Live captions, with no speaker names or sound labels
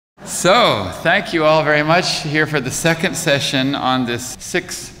So, thank you all very much here for the second session on this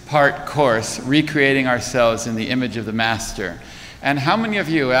 6-part course, Recreating Ourselves in the Image of the Master. And how many of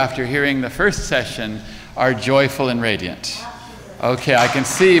you, after hearing the first session, are joyful and radiant? Okay, I can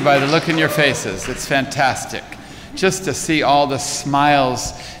see by the look in your faces. It's fantastic. Just to see all the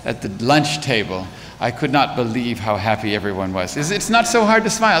smiles at the lunch table, I could not believe how happy everyone was. It's not so hard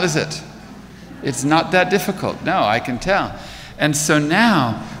to smile, is it? It's not that difficult. No, I can tell. And so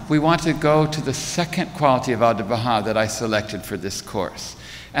now we want to go to the second quality of Abdu'l-Baha that I selected for this course.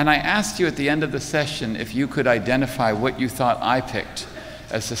 And I asked you at the end of the session if you could identify what you thought I picked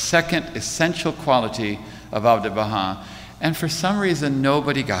as the second essential quality of Abdu'l-Baha. And for some reason,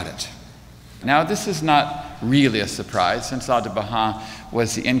 nobody got it. Now, this is not really a surprise, since Abdu'l-Baha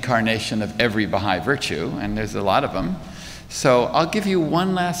was the incarnation of every Baha'i virtue, and there's a lot of them. So I'll give you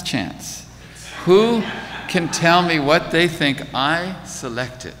one last chance. Who can tell me what they think I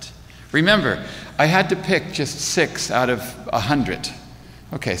selected? Remember, I had to pick just 6 out of 100.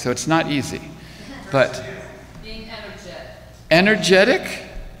 Okay, so it's not easy. But being energetic. Energetic?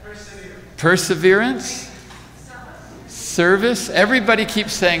 Perseverance? Service? Everybody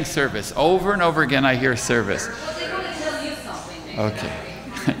keeps saying service. Over and over again I hear service. Well, they want to tell you something. Maybe. Okay.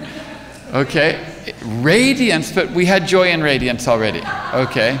 Okay. Radiance, but we had joy and radiance already.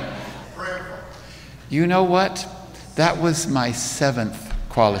 Okay. You know what? That was my 7th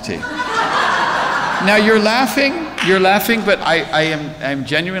quality. Now you're laughing, but I'm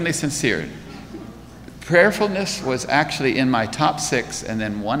genuinely sincere. Prayerfulness was actually in my top 6, and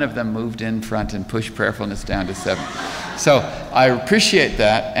then one of them moved in front and pushed prayerfulness down to 7. So I appreciate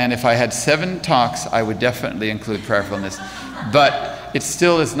that, and if I had 7 talks, I would definitely include prayerfulness. But it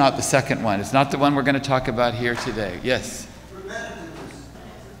still is not the second one. It's not the one we're going to talk about here today. Yes?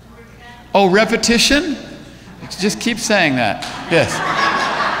 Oh, repetition? Just keep saying that. Yes.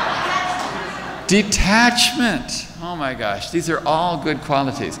 Detachment. Oh my gosh, these are all good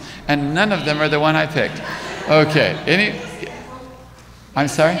qualities. And none of them are the one I picked. Okay. I'm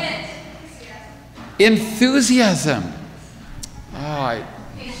sorry? Enthusiasm. Oh,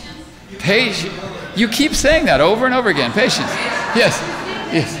 patience. You keep saying that over and over again. Patience. Yes.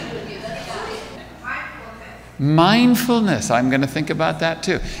 Yes. Mindfulness. I'm going to think about that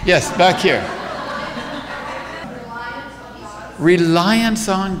too. Yes, back here. Reliance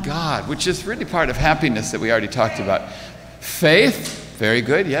on God, which is really part of happiness that we already talked about. Faith. Very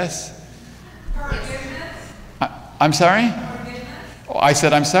good. Yes. I'm sorry? Oh, I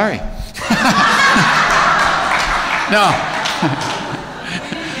said I'm sorry. No.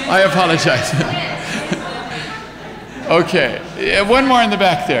 I apologize. Okay. One more in the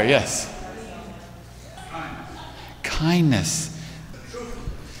back there. Yes. Kindness,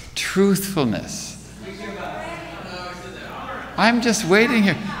 truthfulness. I'm just waiting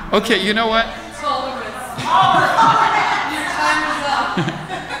here. Okay, you know what?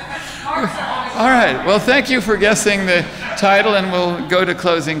 All right, well, thank you for guessing the title, and we'll go to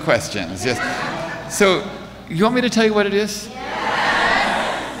closing questions. Yes. So, you want me to tell you what it is?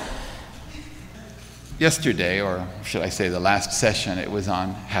 Yes. Yesterday, or should I say the last session, it was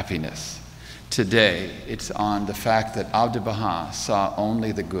on happiness. Today, it's on the fact that Abdu'l-Baha saw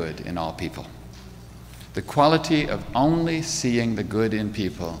only the good in all people. The quality of only seeing the good in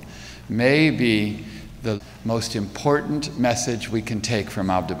people may be the most important message we can take from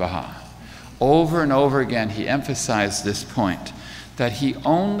Abdu'l-Baha. Over and over again, he emphasized this point, that he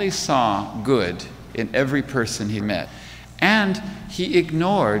only saw good in every person he met, and he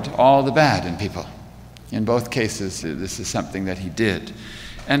ignored all the bad in people. In both cases, this is something that he did.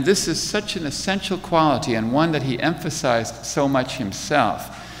 And this is such an essential quality, and one that he emphasized so much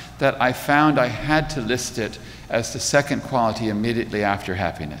himself, that I found I had to list it as the second quality immediately after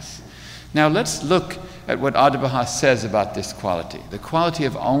happiness. Now let's look at what Abdu'l-Baha says about this quality, the quality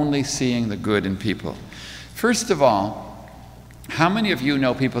of only seeing the good in people. First of all, how many of you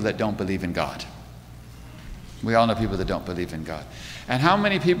know people that don't believe in God? We all know people that don't believe in God. And how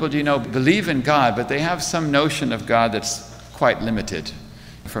many people do you know believe in God, but they have some notion of God that's quite limited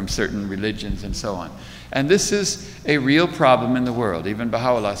from certain religions and so on? And this is a real problem in the world. Even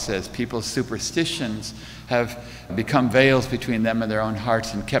Baha'u'llah says people's superstitions have become veils between them and their own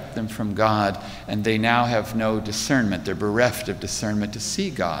hearts and kept them from God, and they now have no discernment. They're bereft of discernment to see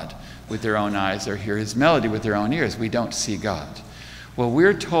God with their own eyes or hear His melody with their own ears. We don't see God. Well,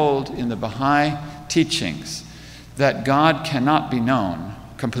 we're told in the Baha'i teachings that God cannot be known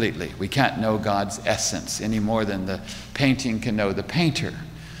completely. We can't know God's essence any more than the painting can know the painter.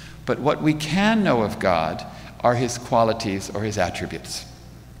 But what we can know of God are His qualities or His attributes.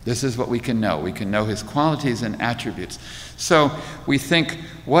 This is what we can know. We can know his qualities and attributes. So we think,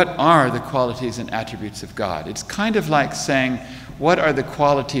 what are the qualities and attributes of God? It's kind of like saying, what are the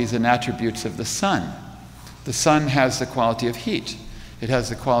qualities and attributes of the sun? The sun has the quality of heat. It has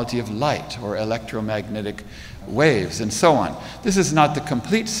the quality of light or electromagnetic waves and so on. This is not the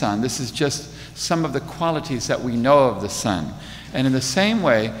complete sun. This is just some of the qualities that we know of the sun. And in the same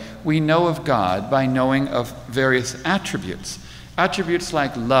way, we know of God by knowing of various attributes. Attributes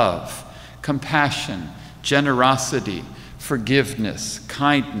like love, compassion, generosity, forgiveness,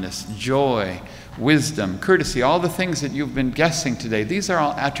 kindness, joy, wisdom, courtesy, all the things that you've been guessing today. These are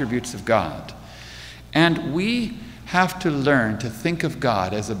all attributes of God. And we have to learn to think of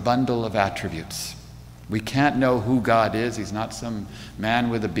God as a bundle of attributes. We can't know who God is. He's not some man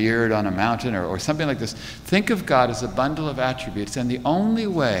with a beard on a mountain or something like this. Think of God as a bundle of attributes, and the only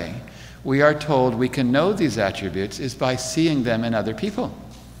way we are told we can know these attributes is by seeing them in other people.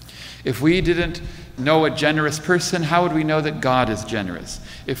 If we didn't know a generous person, how would we know that God is generous?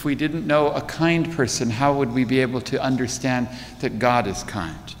 If we didn't know a kind person, how would we be able to understand that God is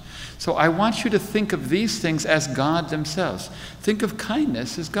kind? So I want you to think of these things as God themselves. Think of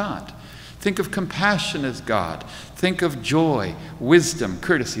kindness as God. Think of compassion as God. Think of joy, wisdom,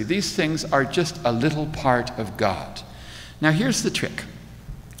 courtesy. These things are just a little part of God. Now here's the trick.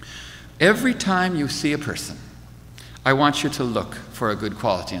 Every time you see a person, I want you to look for a good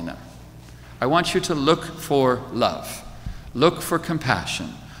quality in them. I want you to look for love. Look for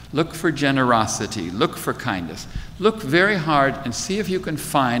compassion. Look for generosity. Look for kindness. Look very hard and see if you can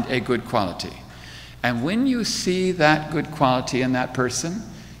find a good quality. And when you see that good quality in that person,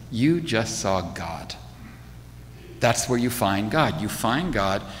 you just saw God. That's where you find God. You find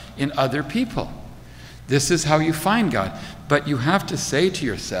God in other people. This is how you find God. But you have to say to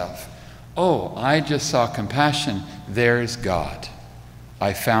yourself, oh, I just saw compassion. There's God.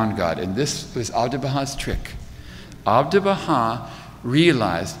 I found God. And this was Abdu'l-Baha's trick. Abdu'l-Baha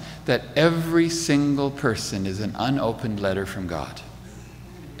realized that every single person is an unopened letter from God.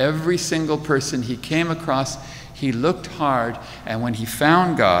 Every single person he came across, he looked hard, and when he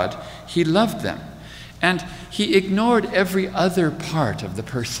found God, he loved them. And he ignored every other part of the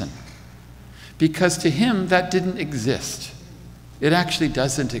person, because to him that didn't exist. It actually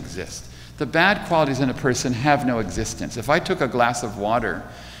doesn't exist. The bad qualities in a person have no existence. If I took a glass of water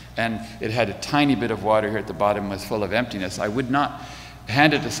and it had a tiny bit of water here at the bottom was full of emptiness, I would not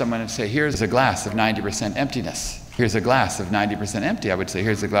hand it to someone and say, here's a glass of 90% emptiness. Here's a glass of 90% empty. I would say,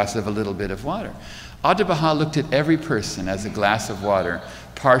 here's a glass of a little bit of water. Abdu'l-Baha looked at every person as a glass of water,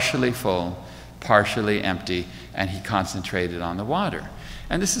 partially full, partially empty, and he concentrated on the water.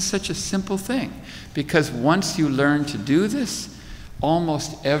 And this is such a simple thing, because once you learn to do this,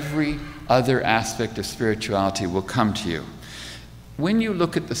 almost every other aspect of spirituality will come to you. When you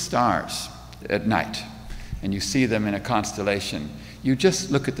look at the stars at night, and you see them in a constellation, you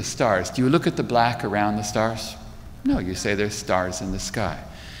just look at the stars. Do you look at the black around the stars? No, you say there's stars in the sky.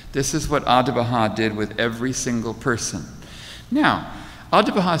 This is what Abdu'l-Baha did with every single person. Now,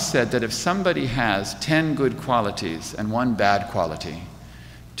 Abdu'l-Baha said that if somebody has 10 good qualities and 1 bad quality,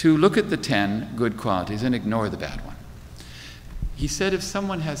 to look at the 10 good qualities and ignore the bad one. He said if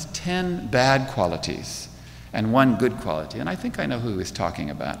someone has 10 bad qualities and 1 good quality, and I think I know who he's talking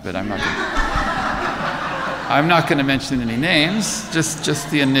about, but I'm not going to mention any names, just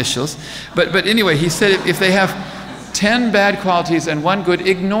the initials. But anyway, he said if they have 10 bad qualities and 1 good,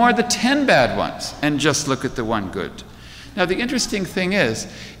 ignore the 10 bad ones and just look at the 1 good. Now the interesting thing is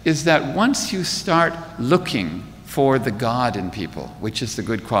that once you start looking for the God in people, which is the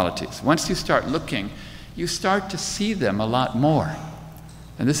good qualities, once you start looking, you start to see them a lot more.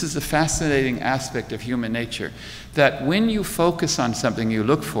 And this is the fascinating aspect of human nature, that when you focus on something, you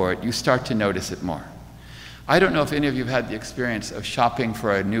look for it, you start to notice it more. I don't know if any of you have had the experience of shopping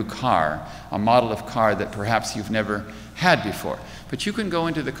for a new car, a model of car that perhaps you've never had before. But you can go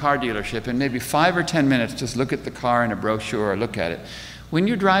into the car dealership and maybe 5 or 10 minutes just look at the car in a brochure or look at it. When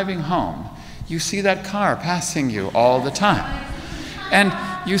you're driving home, you see that car passing you all the time. And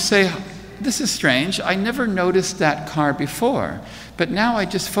you say, this is strange, I never noticed that car before, but now I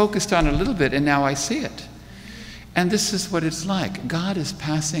just focused on it a little bit and now I see it. And this is what it's like. God is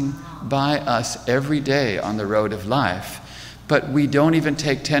passing by us every day on the road of life, but we don't even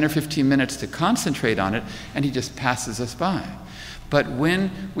take 10 or 15 minutes to concentrate on it, and he just passes us by. But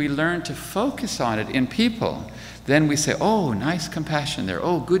when we learn to focus on it in people, then we say, oh, nice compassion there.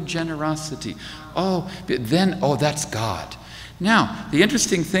 Oh, good generosity. Oh, then, oh, that's God. Now, the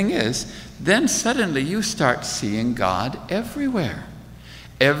interesting thing is, then suddenly you start seeing God everywhere.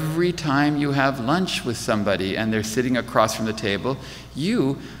 Every time you have lunch with somebody and they're sitting across from the table,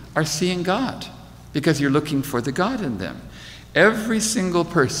 you are seeing God because you're looking for the God in them. Every single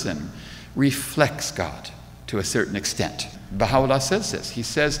person reflects God to a certain extent. Baha'u'llah says this. He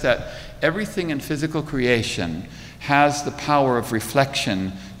says that everything in physical creation has the power of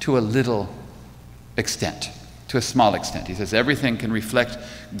reflection to a little extent, to a small extent. He says everything can reflect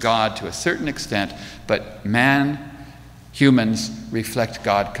God to a certain extent, but humans reflect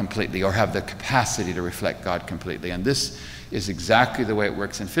God completely, or have the capacity to reflect God completely. And this is exactly the way it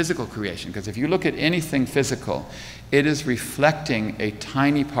works in physical creation, because if you look at anything physical, it is reflecting a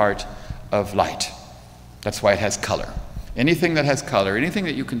tiny part of light. That's why it has color. Anything that has color, anything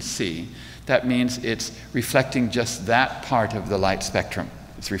that you can see, that means it's reflecting just that part of the light spectrum.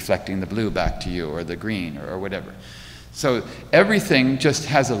 It's reflecting the blue back to you, or the green, or whatever. So everything just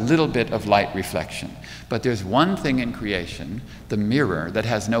has a little bit of light reflection. But there's one thing in creation, the mirror, that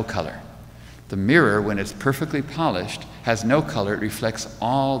has no color. The mirror, when it's perfectly polished, has no color. It reflects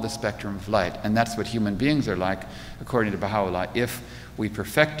all the spectrum of light. And that's what human beings are like, according to Baha'u'llah, if we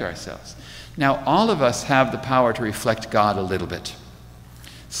perfect ourselves. Now, all of us have the power to reflect God a little bit.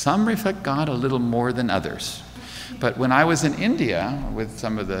 Some reflect God a little more than others. But when I was in India, with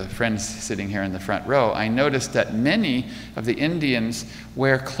some of the friends sitting here in the front row, I noticed that many of the Indians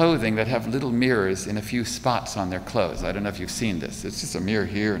wear clothing that have little mirrors in a few spots on their clothes. I don't know if you've seen this. It's just a mirror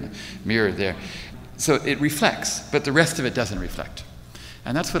here and a mirror there. So it reflects, but the rest of it doesn't reflect.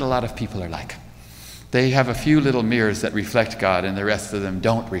 And that's what a lot of people are like. They have a few little mirrors that reflect God, and the rest of them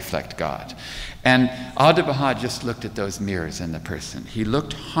don't reflect God. And Abdu'l-Baha just looked at those mirrors in the person. He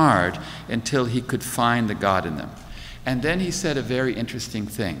looked hard until he could find the God in them. And then he said a very interesting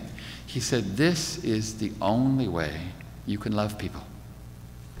thing. He said, this is the only way you can love people.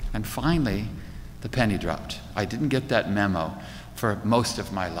 And finally, the penny dropped. I didn't get that memo for most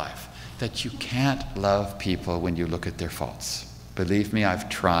of my life, that you can't love people when you look at their faults. Believe me, I've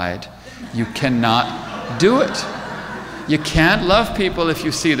tried. You cannot do it. You can't love people if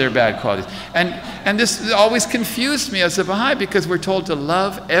you see their bad qualities. And this always confused me as a Baha'i, because we're told to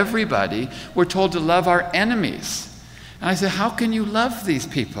love everybody. We're told to love our enemies. And I said, how can you love these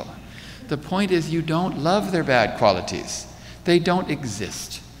people? The point is, you don't love their bad qualities. They don't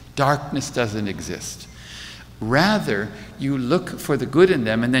exist. Darkness doesn't exist. Rather, you look for the good in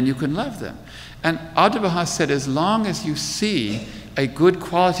them, and then you can love them. And Abdu'l-Baha said, as long as you see a good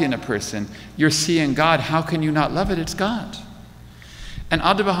quality in a person, you're seeing God. How can you not love it? It's God. And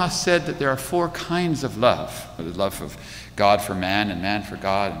Abdu'l-Baha said that there are 4 kinds of love. The love of God for man, and man for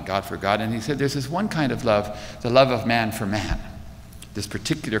God, and God for God. And he said there's this one kind of love, the love of man for man. This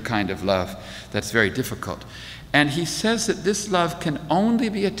particular kind of love that's very difficult. And he says that this love can only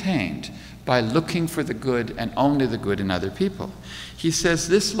be attained by looking for the good, and only the good, in other people. He says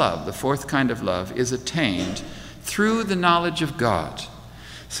this love, the 4th kind of love, is attained through the knowledge of God,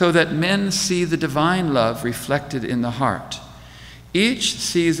 so that men see the divine love reflected in the heart. Each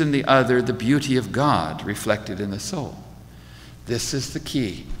sees in the other the beauty of God reflected in the soul. This is the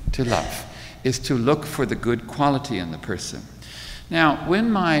key to love, is to look for the good quality in the person. Now,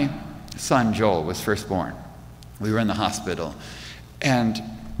 when my son Joel was first born, we were in the hospital, and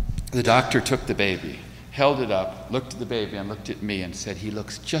the doctor took the baby, held it up, looked at the baby, and looked at me and said, he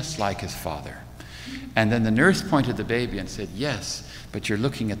looks just like his father. And then the nurse pointed the baby and said, yes, but you're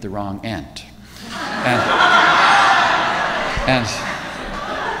looking at the wrong end.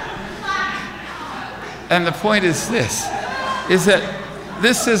 And the point is this, is that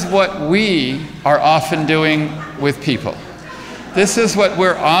this is what we are often doing with people. This is what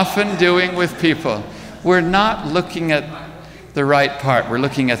we're often doing with people. We're not looking at the right part. We're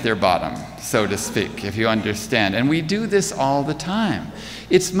looking at their bottom, so to speak, if you understand. And we do this all the time.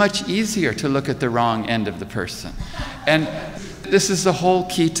 It's much easier to look at the wrong end of the person. And this is the whole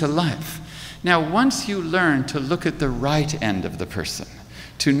key to life. Now, once you learn to look at the right end of the person,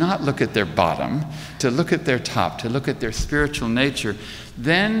 to not look at their bottom, to look at their top, to look at their spiritual nature,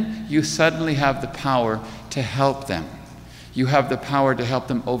 then you suddenly have the power to help them. You have the power to help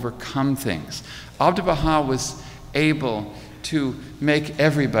them overcome things. Abdu'l-Baha was able to make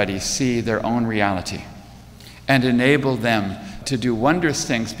everybody see their own reality and enable them to do wondrous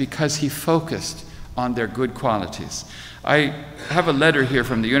things because he focused on their good qualities. I have a letter here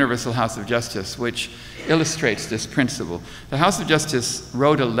from the Universal House of Justice which illustrates this principle. The House of Justice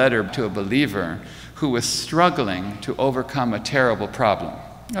wrote a letter to a believer who was struggling to overcome a terrible problem.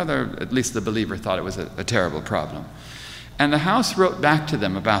 At least the believer thought it was a terrible problem. And the House wrote back to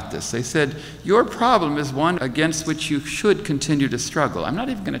them about this. They said, your problem is one against which you should continue to struggle. I'm not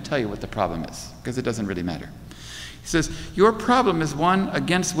even going to tell you what the problem is, because it doesn't really matter. He says, your problem is one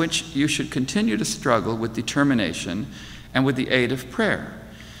against which you should continue to struggle with determination and with the aid of prayer.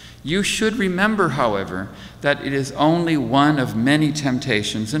 You should remember, however, that it is only one of many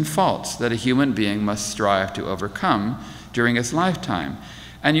temptations and faults that a human being must strive to overcome during his lifetime,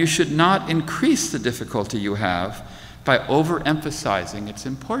 and you should not increase the difficulty you have by overemphasizing its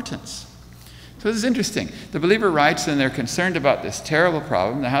importance. So this is interesting. The believer writes, and they're concerned about this terrible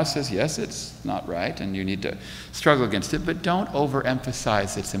problem. The house says, yes, it's not right, and you need to struggle against it, but don't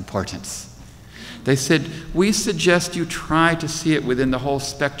overemphasize its importance. They said, we suggest you try to see it within the whole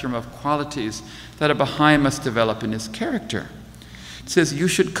spectrum of qualities that a Baha'i must develop in his character. It says, you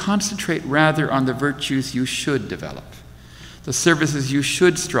should concentrate rather on the virtues you should develop, the services you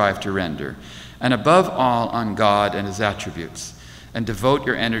should strive to render, and above all on God and his attributes, and devote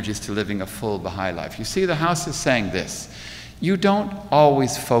your energies to living a full Baha'i life. You see, the house is saying this. You don't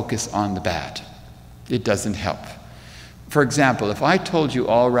always focus on the bad. It doesn't help. For example, if I told you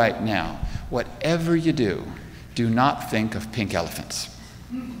all right now, whatever you do, do not think of pink elephants.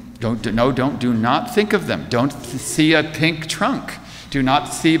 Do not think of them. Don't see a pink trunk. Do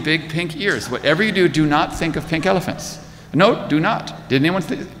not see big pink ears. Whatever you do, do not think of pink elephants. No, do not. Did anyone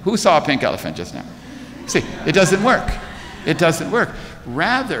who saw a pink elephant just now? See, it doesn't work. It doesn't work.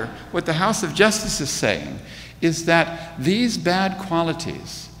 Rather, what the House of Justice is saying is that these bad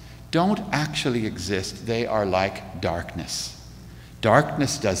qualities don't actually exist. They are like darkness.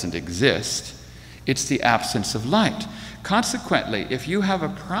 Darkness doesn't exist. It's the absence of light. Consequently, if you have a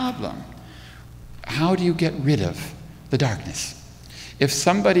problem, how do you get rid of the darkness? If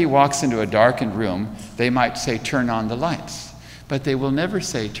somebody walks into a darkened room, they might say, turn on the lights. But they will never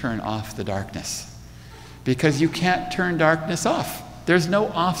say, turn off the darkness. Because you can't turn darkness off. There's no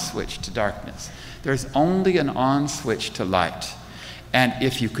off switch to darkness. There's only an on switch to light. And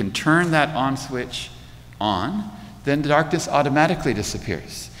if you can turn that on switch on, then the darkness automatically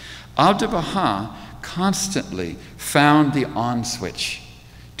disappears. Abdu'l-Baha constantly found the on switch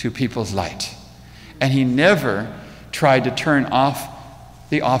to people's light. And he never tried to turn off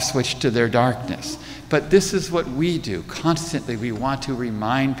the off switch to their darkness. But this is what we do constantly. We want to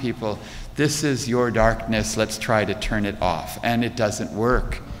remind people, this is your darkness, let's try to turn it off. And it doesn't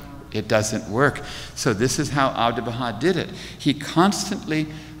work. It doesn't work. So this is how Abdu'l-Baha did it. He constantly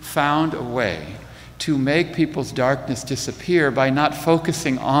found a way to make people's darkness disappear by not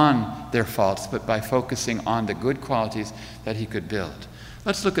focusing on their faults, but by focusing on the good qualities that he could build.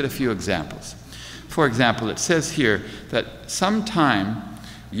 Let's look at a few examples. For example, it says here that sometime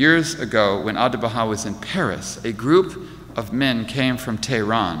years ago, when Abdu'l-Baha was in Paris, a group of men came from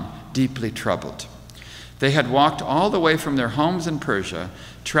Tehran, deeply troubled. They had walked all the way from their homes in Persia,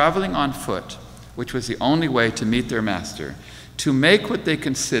 traveling on foot, which was the only way to meet their master, to make what they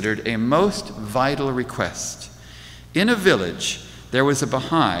considered a most vital request. In a village, there was a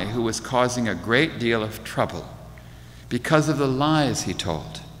Baha'i who was causing a great deal of trouble because of the lies he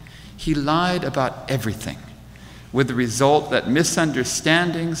told. He lied about everything, with the result that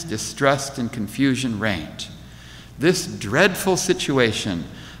misunderstandings, distrust, and confusion reigned. This dreadful situation,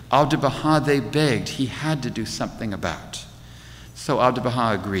 Abdu'l-Baha, they begged, he had to do something about. So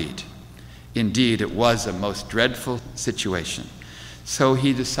Abdu'l-Baha agreed. Indeed, it was a most dreadful situation. So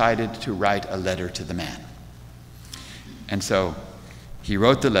he decided to write a letter to the man. And so he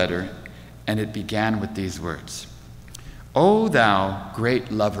wrote the letter, and it began with these words: O thou great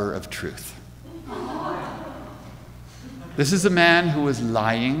lover of truth. This is a man who was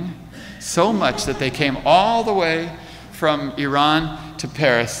lying so much that they came all the way from Iran to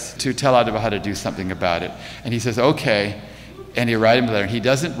Paris to tell Abdu'l-Baha to do something about it. And he says, okay. And he writes him a letter. He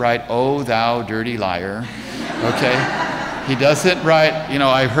doesn't write, oh, thou dirty liar, okay? He doesn't write,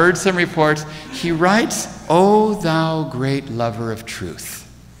 I heard some reports. He writes, oh, thou great lover of truth.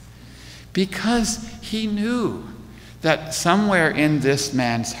 Because he knew that somewhere in this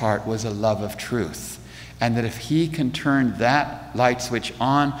man's heart was a love of truth. And that if he can turn that light switch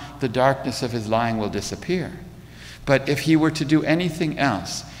on, the darkness of his lying will disappear. But if he were to do anything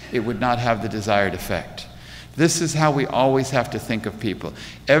else, it would not have the desired effect. This is how we always have to think of people.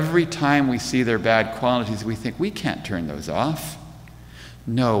 Every time we see their bad qualities, we think, we can't turn those off.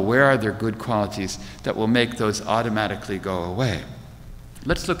 No, where are their good qualities that will make those automatically go away?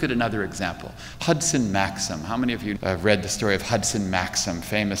 Let's look at another example. Hudson Maxim. How many of you have read the story of Hudson Maxim,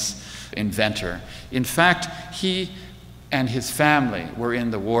 famous inventor? In fact, he and his family were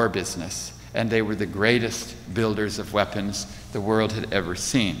in the war business, and they were the greatest builders of weapons the world had ever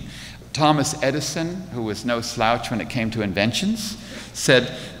seen. Thomas Edison, who was no slouch when it came to inventions,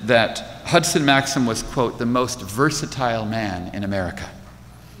 said that Hudson Maxim was, quote, the most versatile man in America.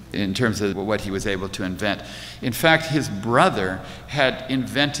 in terms of what he was able to invent. In fact, his brother had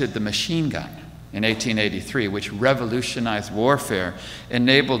invented the machine gun in 1883, which revolutionized warfare,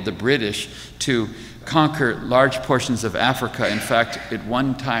 enabled the British to conquer large portions of Africa. In fact, at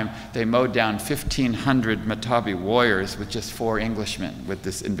one time, they mowed down 1,500 Matabi warriors with just 4 Englishmen with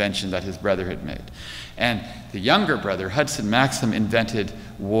this invention that his brother had made. And the younger brother, Hudson Maxim, invented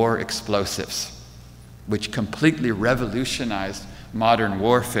war explosives, which completely revolutionized modern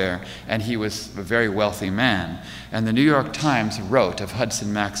warfare, and he was a very wealthy man. And the New York Times wrote of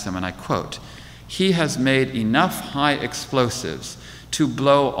Hudson Maxim, and I quote, "He has made enough high explosives to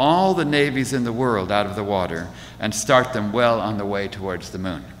blow all the navies in the world out of the water and start them well on the way towards the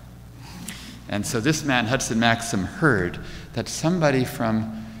moon." And so this man, Hudson Maxim, heard that somebody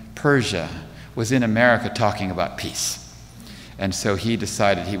from Persia was in America talking about peace. And so he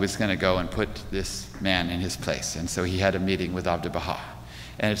decided he was going to go and put this man in his place. And so he had a meeting with Abdu'l-Baha.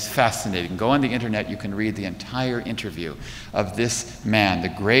 And it's fascinating. Go on the internet, you can read the entire interview of this man, the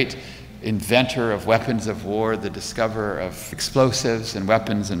great inventor of weapons of war, the discoverer of explosives and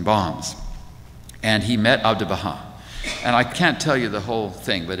weapons and bombs. And he met Abdu'l-Baha. And I can't tell you the whole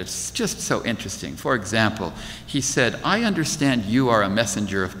thing, but it's just so interesting. For example, he said, "I understand you are a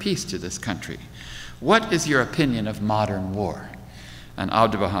messenger of peace to this country. What is your opinion of modern war?" And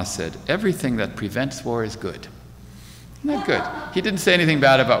Abdu'l-Baha said, "Everything that prevents war is good." Isn't that good? He didn't say anything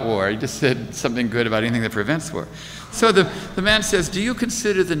bad about war. He just said something good about anything that prevents war. So the man says, "Do you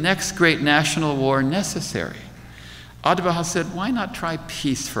consider the next great national war necessary?" Abdu'l-Baha said, "Why not try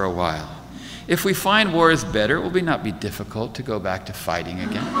peace for a while? If we find war is better, it will not be difficult to go back to fighting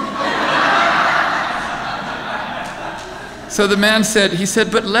again." So the man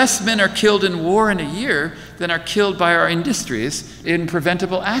said, "But less men are killed in war in a year than are killed by our industries in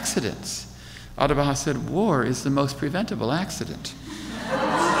preventable accidents." Abdu'l-Baha said, "War is the most preventable accident."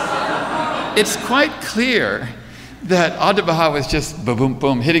 It's quite clear that Abdu'l-Baha was just boom,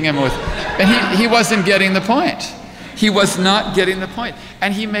 boom, hitting him with, and he wasn't getting the point. He was not getting the point.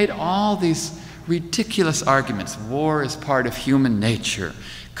 And he made all these ridiculous arguments. War is part of human nature.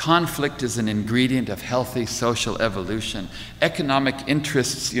 Conflict is an ingredient of healthy social evolution. Economic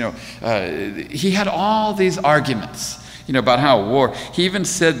interests, he had all these arguments, about how war, he even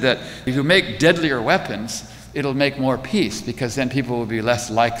said that if you make deadlier weapons, it'll make more peace, because then people will be less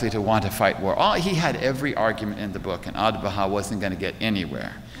likely to want to fight war. He had every argument in the book, and Abdu'l-Baha wasn't going to get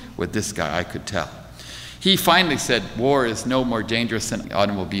anywhere with this guy, I could tell. He finally said, "War is no more dangerous than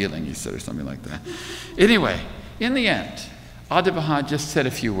automobiling," he said, or something like that. Anyway, in the end, Abdu'l-Baha just said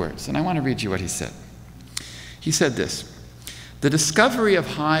a few words, and I want to read you what he said. He said this: "The discovery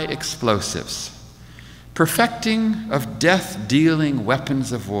of high explosives, perfecting of death-dealing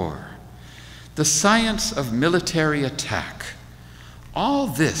weapons of war, the science of military attack, all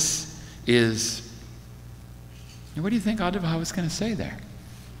this is..." What do you think Abdu'l-Baha was going to say there?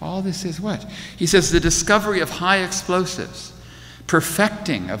 All this is what? He says, "The discovery of high explosives,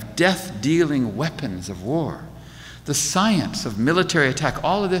 perfecting of death-dealing weapons of war, the science of military attack,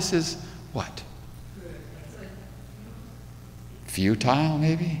 all of this is what? Futile,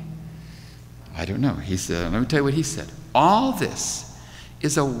 maybe? I don't know." He said, let me tell you what he said. "All this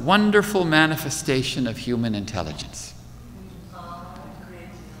is a wonderful manifestation of human intelligence."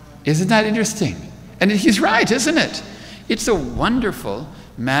 Isn't that interesting? And he's right, isn't it? It's a wonderful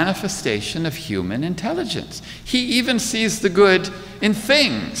manifestation of human intelligence. He even sees the good in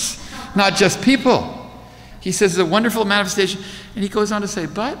things, not just people. He says it's a wonderful manifestation, and he goes on to say,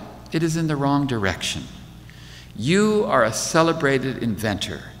 "But it is in the wrong direction. You are a celebrated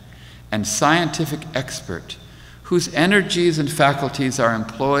inventor and scientific expert whose energies and faculties are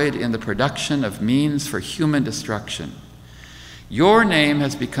employed in the production of means for human destruction. Your name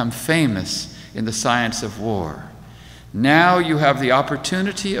has become famous in the science of war. Now you have the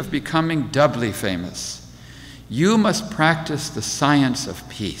opportunity of becoming doubly famous. You must practice the science of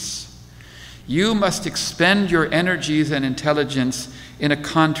peace. You must expend your energies and intelligence in a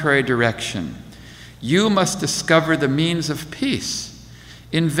contrary direction. You must discover the means of peace.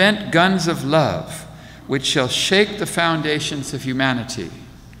 Invent guns of love, which shall shake the foundations of humanity.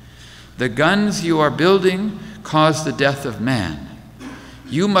 The guns you are building cause the death of man.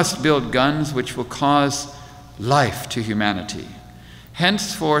 You must build guns which will cause life to humanity.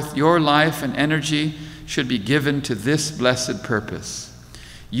 Henceforth, your life and energy should be given to this blessed purpose.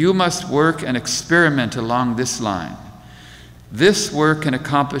 You must work and experiment along this line. This work and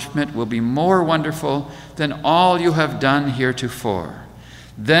accomplishment will be more wonderful than all you have done heretofore.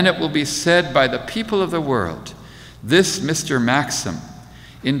 Then it will be said by the people of the world, this Mr. Maxim,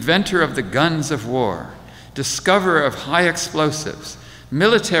 inventor of the guns of war, discoverer of high explosives,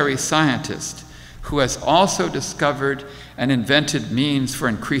 military scientist who has also discovered and invented means for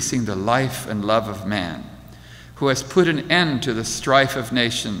increasing the life and love of man, who has put an end to the strife of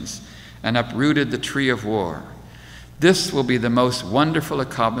nations and uprooted the tree of war. This will be the most wonderful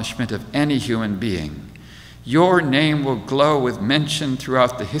accomplishment of any human being. Your name will glow with mention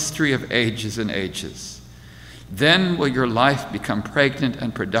throughout the history of ages and ages. Then will your life become pregnant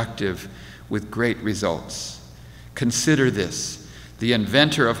and productive with great results. Consider this. The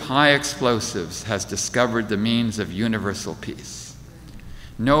inventor of high explosives has discovered the means of universal peace.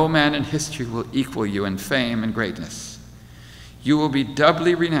 No man in history will equal you in fame and greatness. You will be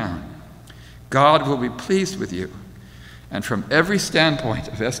doubly renowned. God will be pleased with you. And from every standpoint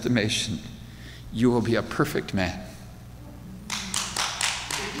of estimation, you will be a perfect man.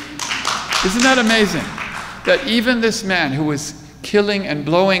 Isn't that amazing? That even this man who was killing and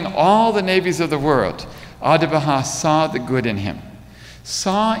blowing all the navies of the world, Abdu'l-Baha saw the good in him.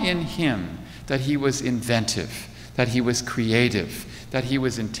 Saw in him that he was inventive, that he was creative, that he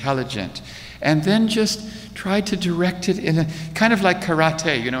was intelligent, and then just tried to direct it in a kind of like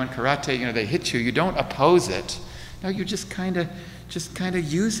karate. In karate, they hit you. You don't oppose it. No, you just kind of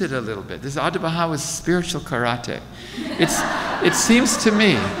use it a little bit. This Abdu'l-Baha was spiritual karate. It seems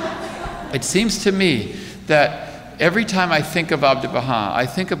to me that every time I think of Abdu'l-Baha, I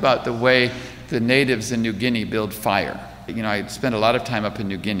think about the way the natives in New Guinea build fire. I spent a lot of time up in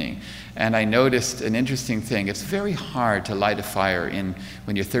New Guinea, and I noticed an interesting thing. It's very hard to light a fire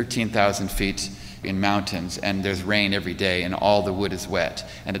when you're 13,000 feet in mountains and there's rain every day and all the wood is wet.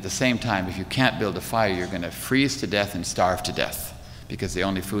 And at the same time, if you can't build a fire, you're going to freeze to death and starve to death because the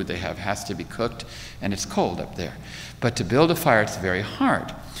only food they have has to be cooked, and it's cold up there. But to build a fire, it's very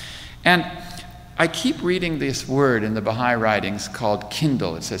hard. And I keep reading this word in the Baha'i writings called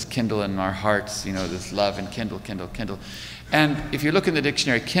kindle. It says kindle in our hearts, this love and kindle, kindle, kindle. And if you look in the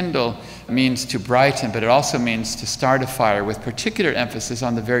dictionary, kindle means to brighten, but it also means to start a fire with particular emphasis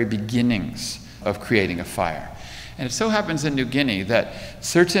on the very beginnings of creating a fire. And it so happens in New Guinea that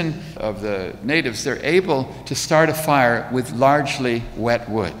certain of the natives, they're able to start a fire with largely wet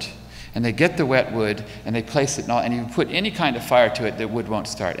wood. And they get the wet wood and they place it and you put any kind of fire to it, the wood won't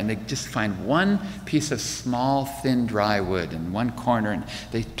start. And they just find one piece of small, thin, dry wood in one corner, and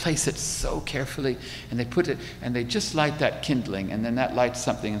they place it so carefully, and they put it, and they just light that kindling, and then that lights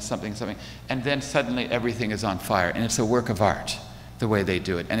something and something and something, and then suddenly everything is on fire. And it's a work of art, the way they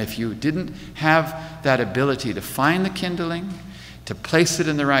do it. And if you didn't have that ability to find the kindling, to place it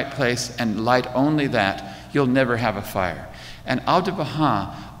in the right place, and light only that, you'll never have a fire. And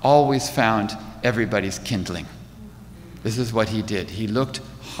Abdu'l-Baha always found everybody's kindling. This is what he did. He looked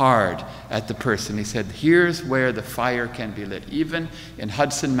hard at the person. He said, here's where the fire can be lit. Even in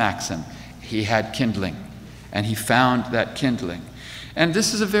Hudson Maxim, he had kindling, and he found that kindling. And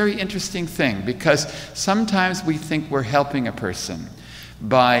this is a very interesting thing, because sometimes we think we're helping a person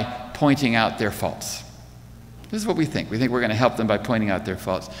by pointing out their faults. This is what we think. We think we're going to help them by pointing out their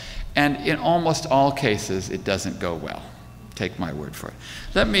faults. And in almost all cases, it doesn't go well. Take my word for it.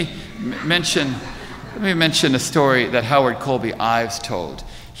 Let me mention a story that Howard Colby Ives told.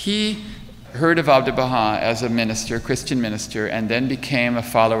 He heard of Abdu'l-Baha as a minister, Christian minister, and then became a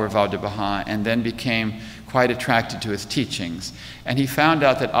follower of Abdu'l-Baha, and then became quite attracted to his teachings. And he found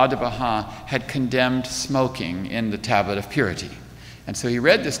out that Abdu'l-Baha had condemned smoking in the Tablet of Purity. And so he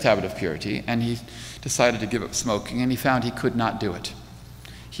read this Tablet of Purity, and he decided to give up smoking, and he found he could not do it.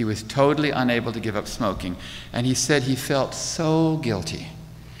 He was totally unable to give up smoking. And he said he felt so guilty.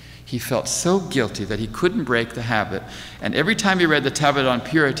 He felt so guilty that he couldn't break the habit. And every time he read the Tablet on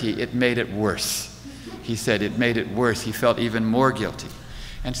Purity, it made it worse. He said it made it worse. He felt even more guilty.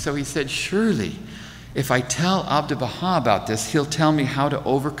 And so he said, surely, if I tell Abdu'l-Baha about this, he'll tell me how to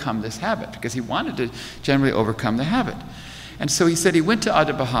overcome this habit, because he wanted to generally overcome the habit. And so he said he went to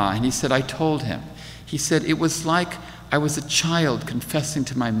Abdu'l-Baha, and he said, I told him. He said, it was like I was a child confessing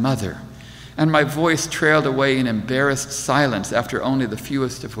to my mother, and my voice trailed away in embarrassed silence after only the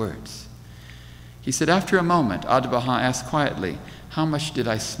fewest of words. He said, after a moment, Abdu'l-Baha asked quietly, how much did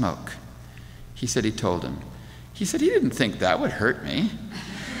I smoke? He said he told him. He said he didn't think that would hurt me.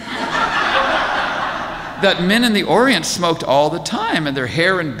 That men in the Orient smoked all the time, and their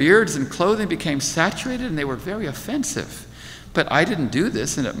hair and beards and clothing became saturated, and they were very offensive. But I didn't do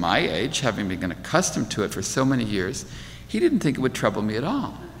this, and at my age, having been accustomed to it for so many years, he didn't think it would trouble me at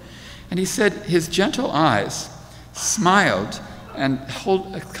all. And he said his gentle eyes smiled and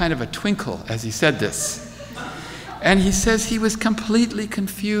hold a kind of a twinkle as he said this. And he says he was completely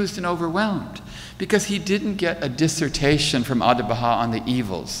confused and overwhelmed because he didn't get a dissertation from Abdu'l-Baha on the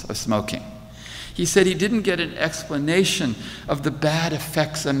evils of smoking. He said he didn't get an explanation of the bad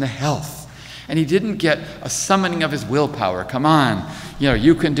effects on the health. And he didn't get a summoning of his willpower. Come on,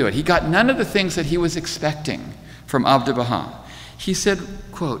 you can do it. He got none of the things that he was expecting from Abdu'l-Baha. He said,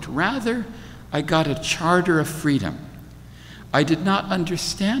 quote, "Rather, I got a charter of freedom. I did not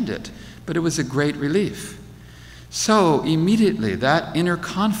understand it, but it was a great relief. So immediately that inner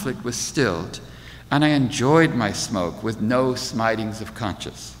conflict was stilled, and I enjoyed my smoke with no smitings of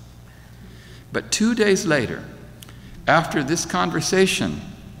conscience. But 2 days later, after this conversation,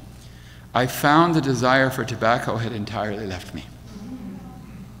 I found the desire for tobacco had entirely left me."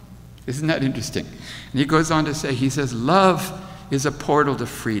 Isn't that interesting? And he goes on to say, he says, "Love is a portal to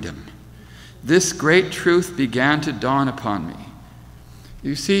freedom. This great truth began to dawn upon me."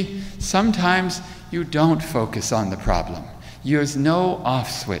 You see, sometimes you don't focus on the problem. There's no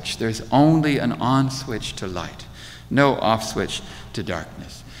off switch. There's only an on switch to light, no off switch to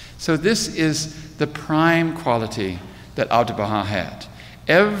darkness. So this is the prime quality that Abdu'l-Baha had.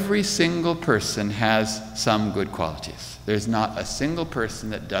 Every single person has some good qualities. There's not a single person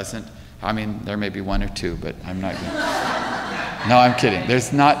that doesn't. I mean, there may be one or two, but I'm not going to. No, I'm kidding.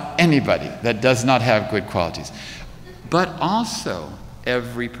 There's not anybody that does not have good qualities. But also,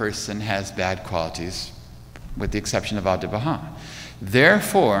 every person has bad qualities, with the exception of Abdu'l-Baha.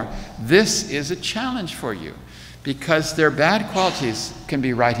 Therefore, this is a challenge for you, because their bad qualities can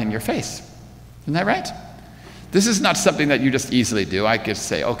be right in your face. Isn't that right? This is not something that you just easily do. I could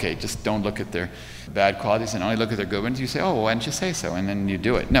say, okay, just don't look at their bad qualities and only look at their good ones. You say, oh, well, why don't you say so? And then you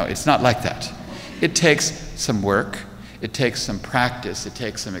do it. No, it's not like that. It takes some work, it takes some practice, it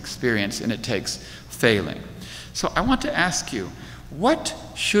takes some experience, and it takes failing. So I want to ask you, what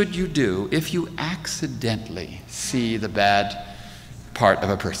should you do if you accidentally see the bad part of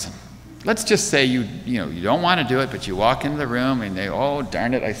a person? Let's just say you don't want to do it, but you walk into the room and they, oh,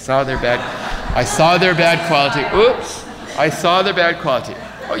 darn it, I saw their bad quality. Oops, I saw their bad quality.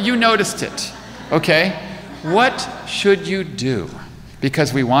 Oh, you noticed it, okay? What should you do?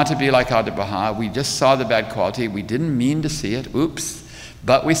 Because we want to be like Abdu'l-Baha. We just saw the bad quality. We didn't mean to see it. Oops,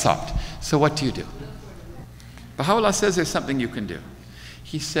 but we saw it. So what do you do? Baha'u'llah says there's something you can do.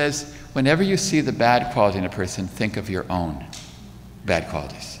 He says, whenever you see the bad quality in a person, think of your own bad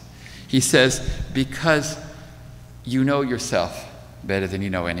qualities. He says, because you know yourself better than you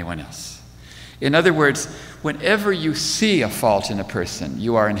know anyone else. In other words, whenever you see a fault in a person,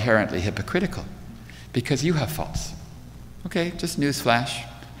 you are inherently hypocritical because you have faults. Okay, just newsflash.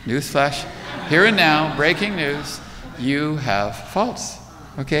 Newsflash. Here and now, breaking news, you have faults.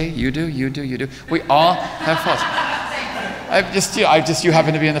 Okay, you do. We all have faults. You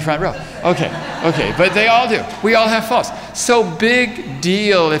happen to be in the front row. Okay, but they all do. We all have faults. So big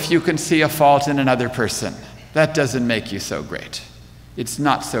deal if you can see a fault in another person. That doesn't make you so great. It's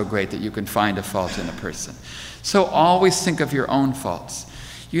not so great that you can find a fault in a person. So always think of your own faults.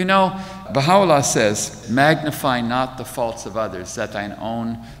 You know, Baha'u'llah says, magnify not the faults of others, that thine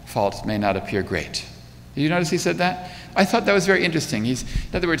own faults may not appear great. Did you notice he said that? I thought that was very interesting. In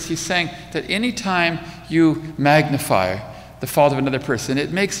other words, he's saying that any time you magnify the fault of another person,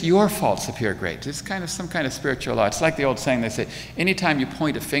 it makes your faults appear great. It's kind of some kind of spiritual law. It's like the old saying, they say, anytime you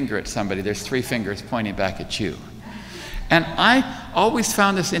point a finger at somebody, there's 3 fingers pointing back at you. And I always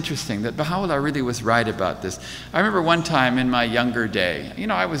found this interesting, that Baha'u'llah really was right about this. I remember one time in my younger day,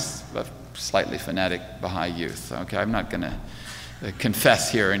 I was a slightly fanatic Baha'i youth. Okay, I'm not going to confess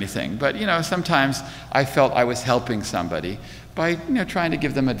here or anything, but sometimes I felt I was helping somebody by trying to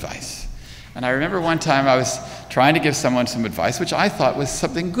give them advice. And I remember one time I was trying to give someone some advice, which I thought was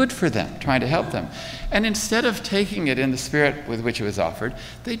something good for them, trying to help them. And instead of taking it in the spirit with which it was offered,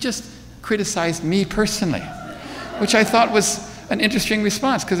 they just criticized me personally, which I thought was an interesting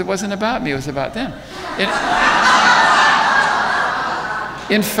response, because it wasn't about me, it was about them.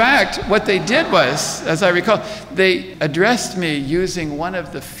 In fact, what they did was, as I recall, they addressed me using one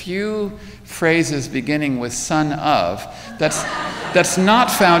of the few phrases beginning with son of that's not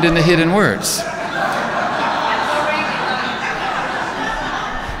found in the hidden words.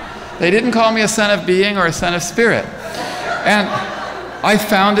 They didn't call me a son of being or a son of spirit. And I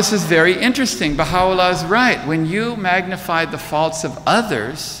found this is very interesting. Baha'u'llah is right. When you magnify the faults of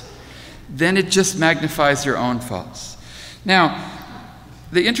others, then it just magnifies your own faults. Now,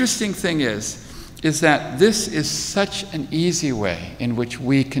 the interesting thing is that this is such an easy way in which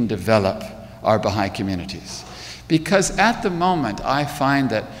we can develop our Baha'i communities. Because at the moment, I find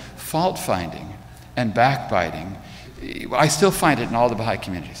that fault finding and backbiting, I still find it in all the Baha'i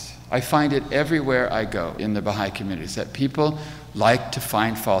communities. I find it everywhere I go in the Baha'i communities, that people like to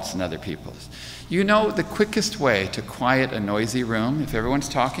find faults in other people's. You know, the quickest way to quiet a noisy room, if everyone's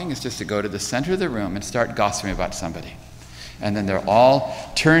talking, is just to go to the center of the room and start gossiping about somebody. And then they'll all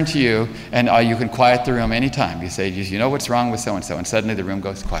turn to you, and you can quiet the room anytime. You say, you know what's wrong with so-and-so, and suddenly the room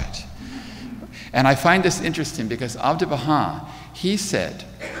goes quiet. And I find this interesting because Abdu'l-Baha, he said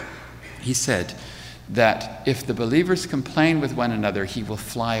that if the believers complain with one another, he will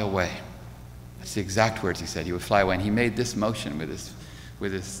fly away. That's the exact words he said. He would fly away. And he made this motion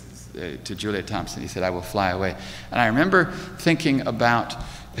to Julia Thompson. He said, I will fly away. And I remember thinking about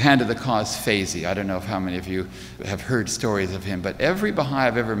Hand of the Cause Faizi. I don't know if how many of you have heard stories of him, but every Baha'i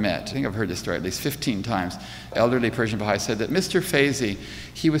I've ever met, I think I've heard this story at least 15 times, elderly Persian Baha'i said that Mr. Faizi,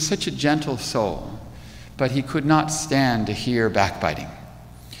 he was such a gentle soul, but he could not stand to hear backbiting.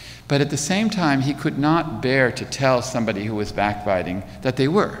 But at the same time, he could not bear to tell somebody who was backbiting that they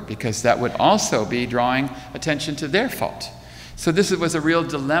were, because that would also be drawing attention to their fault. So this was a real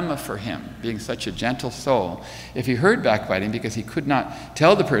dilemma for him, being such a gentle soul. If he heard backbiting, because he could not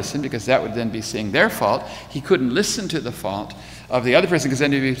tell the person, because that would then be seeing their fault, he couldn't listen to the fault of the other person, because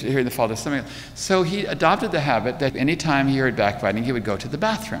then he'd be hearing the fault of somebody else. So he adopted the habit that any time he heard backbiting, he would go to the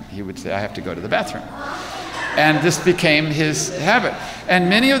bathroom. He would say, I have to go to the bathroom. And this became his habit. And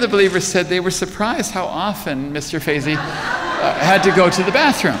many of the believers said they were surprised how often Mr. Faizi had to go to the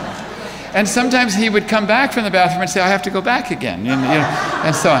bathroom. And sometimes he would come back from the bathroom and say, I have to go back again,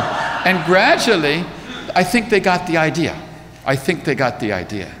 and so on. And gradually, I think they got the idea.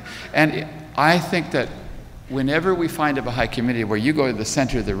 And I think that whenever we find a Baha'i community where you go to the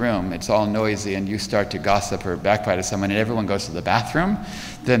center of the room, it's all noisy, and you start to gossip or backbite at someone, and everyone goes to the bathroom,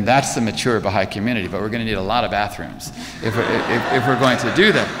 then that's the mature Baha'i community. But we're going to need a lot of bathrooms if we're going to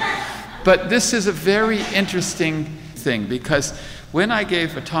do that. But this is a very interesting thing, because when I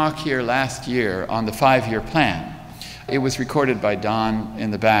gave a talk here last year on the 5-year plan, it was recorded by Don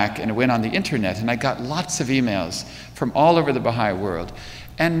in the back, and it went on the internet, and I got lots of emails from all over the Baha'i world.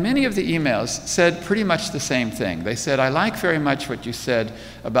 And many of the emails said pretty much the same thing. They said, I like very much what you said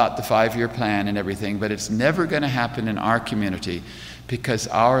about the 5-year plan and everything, but it's never going to happen in our community because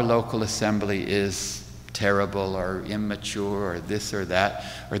our local assembly is terrible or immature or this or that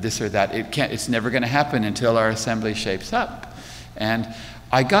or this or that. It's never going to happen until our assembly shapes up. And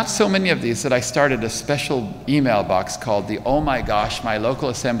I got so many of these that I started a special email box called the Oh my gosh, my local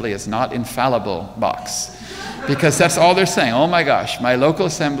assembly is not infallible box. Because that's all they're saying. Oh my gosh, my local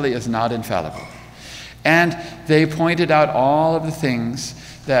assembly is not infallible. And they pointed out all of the things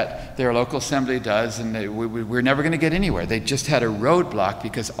that their local assembly does, and we're never going to get anywhere. They just had a roadblock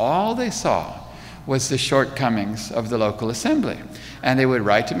because all they saw was the shortcomings of the local assembly. And they would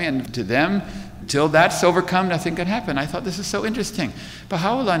write to me, and to them, till that's overcome, nothing can happen. I thought, this is so interesting.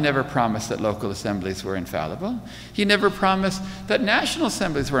 Baha'u'llah never promised that local assemblies were infallible. He never promised that national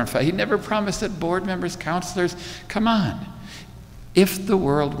assemblies were infallible. He never promised that board members, counselors, come on. If the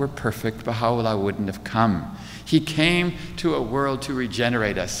world were perfect, Baha'u'llah wouldn't have come. He came to a world to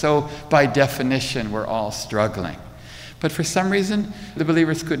regenerate us. So by definition, we're all struggling. But for some reason, the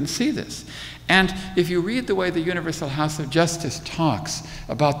believers couldn't see this. And if you read the way the Universal House of Justice talks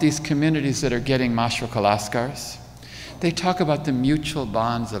about these communities that are getting mashruq al-askars, they talk about the mutual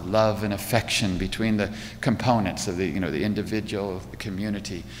bonds of love and affection between the components of the individual, the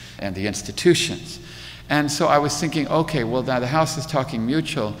community, and the institutions. And so I was thinking, okay, well, now the House is talking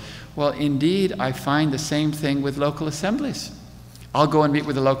mutual. Well, indeed, I find the same thing with local assemblies. I'll go and meet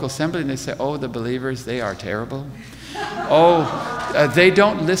with the local assembly, and they say, oh, the believers, they are terrible. Oh, they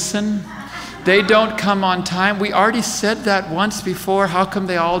don't listen. They don't come on time. We already said that once before. How come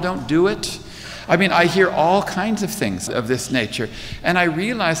they all don't do it? I mean, I hear all kinds of things of this nature. And I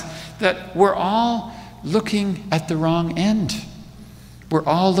realize that we're all looking at the wrong end. We're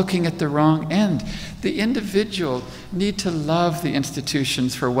all looking at the wrong end. The individual need to love the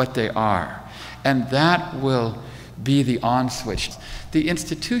institutions for what they are. And that will be the on switch. The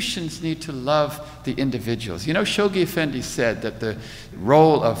institutions need to love the individuals. You know, Shoghi Effendi said that the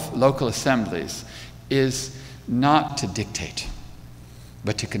role of local assemblies is not to dictate,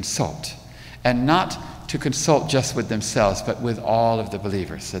 but to consult. And not to consult just with themselves, but with all of the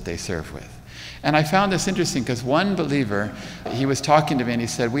believers that they serve with. And I found this interesting because one believer, he was talking to me and he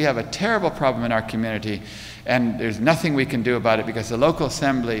said, we have a terrible problem in our community and there's nothing we can do about it because the local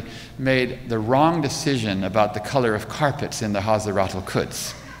assembly made the wrong decision about the color of carpets in the Hazarat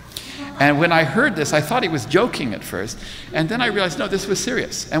al-Quds. And when I heard this, I thought he was joking at first. And then I realized, no, this was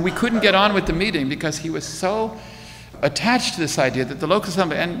serious. And we couldn't get on with the meeting because he was so attached to this idea that the local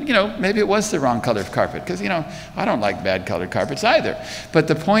assembly, and maybe it was the wrong color of carpet, because I don't like bad colored carpets either. But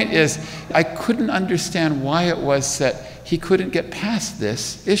the point is, I couldn't understand why it was that he couldn't get past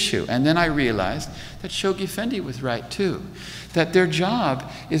this issue. And then I realized that Shoghi Effendi was right too, that their job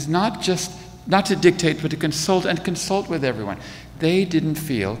is not to dictate, but to consult with everyone. They didn't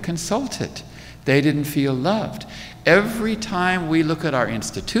feel consulted. They didn't feel loved. Every time we look at our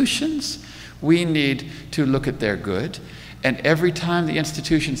institutions, we need to look at their good. And every time the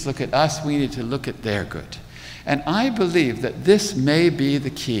institutions look at us, we need to look at their good. And I believe that this may be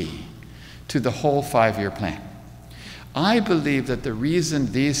the key to the whole 5-year plan. I believe that the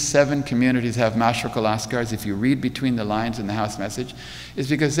reason these 7 communities have mashriq al-askars, if you read between the lines in the house message, is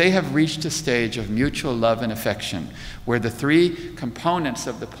because they have reached a stage of mutual love and affection where the 3 components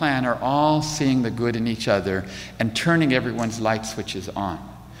of the plan are all seeing the good in each other and turning everyone's light switches on.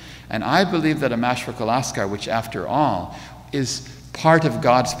 And I believe that a mashriq al-askar, which after all is part of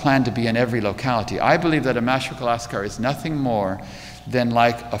God's plan to be in every locality, I believe that a mashriq al-askar is nothing more than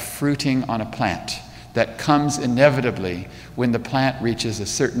like a fruiting on a plant that comes inevitably when the plant reaches a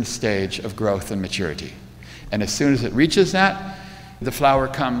certain stage of growth and maturity. And as soon as it reaches that, the flower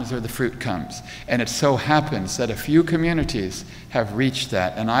comes or the fruit comes. And it so happens that a few communities have reached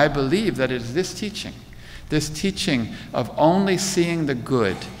that. And I believe that it is this teaching of only seeing the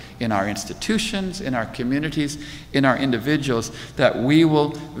good in our institutions, in our communities, in our individuals, that we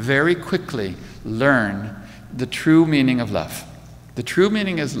will very quickly learn the true meaning of love. The true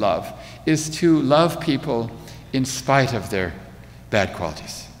meaning is love is to love people in spite of their bad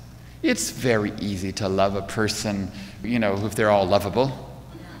qualities. It's very easy to love a person, if they're all lovable,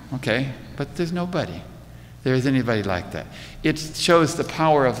 okay? But there's nobody. There isn't anybody like that. It shows the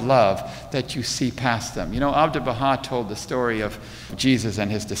power of love that you see past them. Abdu'l-Baha told the story of Jesus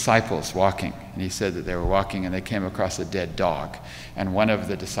and his disciples walking. And he said that they were walking and they came across a dead dog. And one of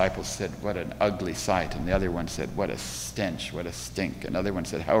the disciples said, "What an ugly sight." And the other one said, "What a stench, what a stink." Another one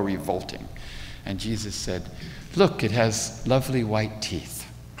said, "How revolting." And Jesus said, "Look, it has lovely white teeth."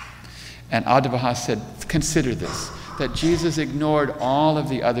 And Abdu'l-Baha said, consider this, that Jesus ignored all of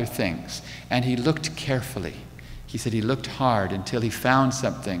the other things. And he looked carefully. He said he looked hard until he found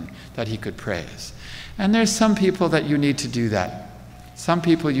something that he could praise. And there's some people that you need to do that. Some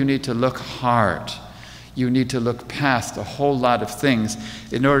people you need to look hard. You need to look past a whole lot of things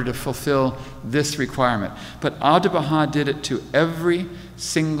in order to fulfill this requirement. But Abdu'l-Baha did it to every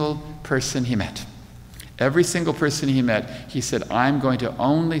single person he met. Every single person he met, he said, I'm going to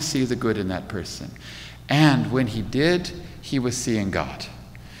only see the good in that person. And when he did, he was seeing God.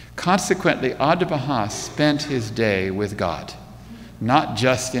 Consequently, Abdu'l-Baha spent his day with God. Not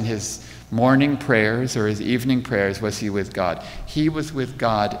just in his morning prayers or his evening prayers was he with God. He was with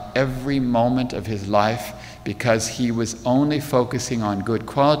God every moment of his life because he was only focusing on good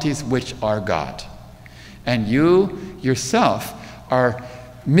qualities, which are God. And you yourself are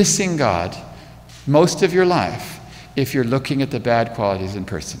missing God most of your life if you're looking at the bad qualities in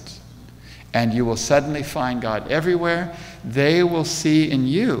persons. And you will suddenly find God everywhere. They will see in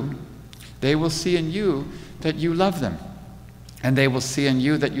you that you love them. And they will see in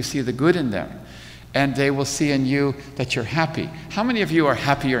you that you see the good in them. And they will see in you that you're happy. How many of you are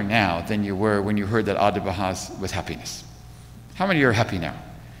happier now than you were when you heard that Abdu'l-Baha was happiness? How many of you are happy now?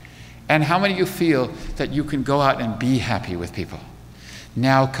 And how many of you feel that you can go out and be happy with people?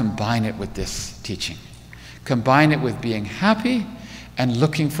 Now combine it with this teaching. Combine it with being happy and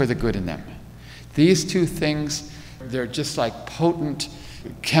looking for the good in them. These two things, they're just like potent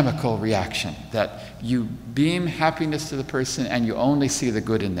chemical reaction, that you beam happiness to the person and you only see the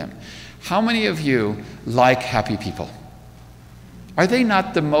good in them. How many of you like happy people? Are they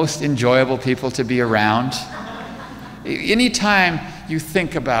not the most enjoyable people to be around? Anytime you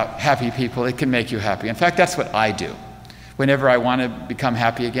think about happy people, it can make you happy. In fact, that's what I do. Whenever I want to become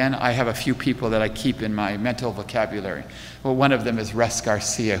happy again, I have a few people that I keep in my mental vocabulary. Well, one of them is Russ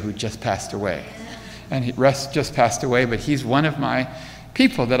Garcia, who just passed away. And Russ just passed away, but he's one of my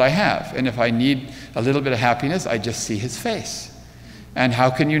people that I have. And if I need a little bit of happiness, I just see his face. And how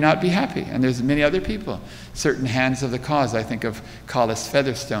can you not be happy? And there's many other people. Certain hands of the cause. I think of Collis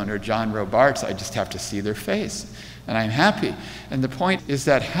Featherstone or John Robarts. I just have to see their face. And I'm happy. And the point is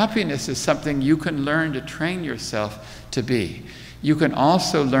that happiness is something you can learn to train yourself to be. You can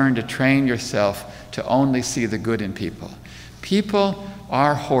also learn to train yourself to only see the good in people. People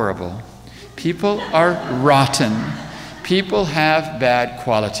are horrible. People are rotten. People have bad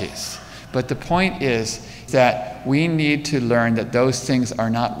qualities. But the point is that we need to learn that those things are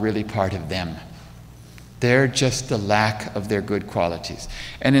not really part of them. They're just the lack of their good qualities.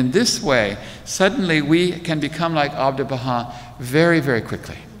 And in this way, suddenly we can become like Abdu'l-Baha very, very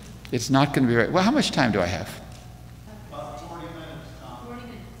quickly. It's not going to be very... Well, how much time do I have?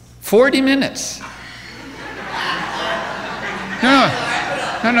 40 minutes. 40 minutes?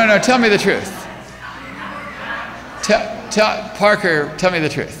 No, tell me the truth. Parker, tell me the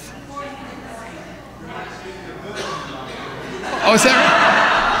truth. Oh, is that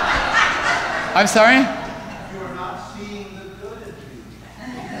right? I'm sorry? You're not seeing the good in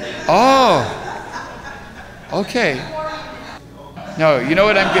people. Oh, okay. No, you know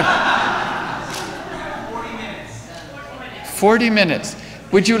what I'm giving? 40 minutes. 40 minutes.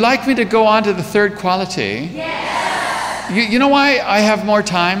 Would you like me to go on to the third quality? Yes. You know why I have more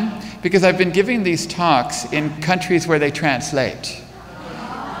time? Because I've been giving these talks in countries where they translate.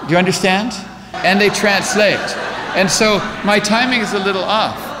 Do you understand? And they translate. And so my timing is a little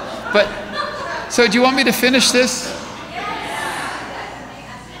off. But, so do you want me to finish this? When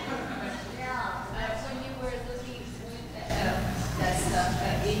you were looking at that stuff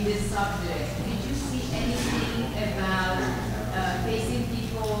in this subject, did you see anything about facing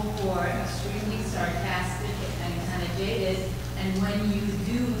people who are extremely sarcastic and kind of jaded, and when you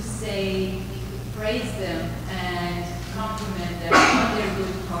do say, praise them and compliment them on their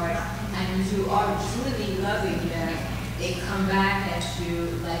good part, and you are truly loving them, they come back at you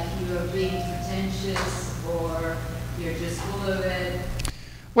like you are being pretentious or you're just full of it?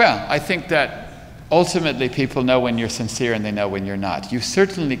 Well, I think that ultimately people know when you're sincere and they know when you're not. You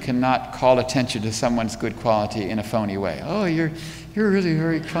certainly cannot call attention to someone's good quality in a phony way. Oh, you're really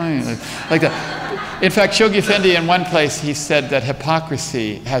very kind. Like that. In fact, Shoghi Effendi, in one place, he said that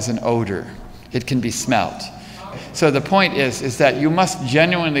hypocrisy has an odor. It can be smelt. So the point is that you must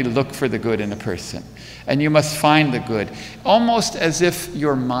genuinely look for the good in a person. And you must find the good, almost as if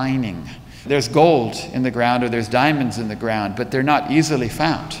you're mining. There's gold in the ground or there's diamonds in the ground, but they're not easily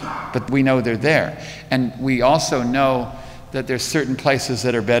found. But we know they're there. And we also know that there's certain places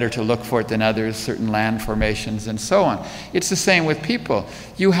that are better to look for it than others, certain land formations and so on. It's the same with people.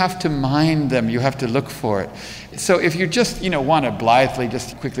 You have to mine them, you have to look for it. So if you just, want to blithely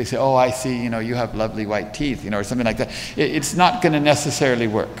just quickly say, oh, I see, you have lovely white teeth, or something like that, it's not going to necessarily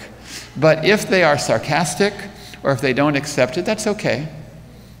work. But if they are sarcastic or if they don't accept it, that's okay.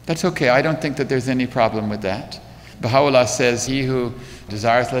 That's okay. I don't think that there's any problem with that. Baha'u'llah says, he who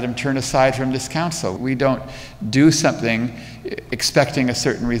desires, let him turn aside from this counsel. We don't do something expecting a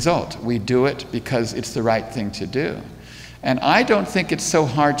certain result. We do it because it's the right thing to do. And I don't think it's so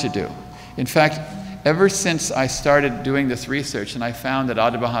hard to do. In fact, ever since I started doing this research and I found that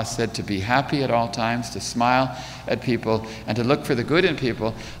Abdu'l-Baha said to be happy at all times, to smile at people, and to look for the good in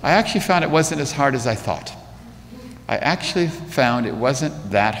people, I actually found it wasn't as hard as I thought. I actually found it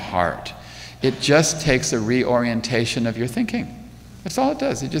wasn't that hard. It just takes a reorientation of your thinking. That's all it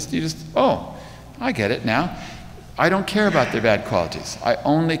does. You just, oh, I get it now. I don't care about their bad qualities. I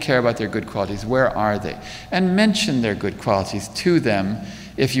only care about their good qualities. Where are they? And mention their good qualities to them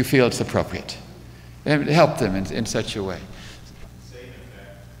if you feel it's appropriate. And help them in such a way. Same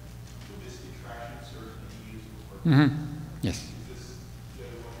effect. Buddhist attraction certainly used for. Yes. Is this the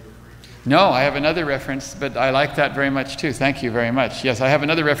one you're referring to? No, I have another reference, but I like that very much too. Thank you very much. Yes, I have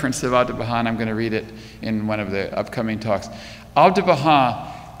another reference of Abdu'l-Baha, and I'm going to read it in one of the upcoming talks.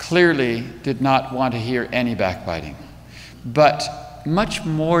 Abdu'l-Baha clearly did not want to hear any backbiting. But much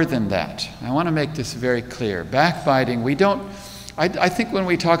more than that, I want to make this very clear. Backbiting, I think when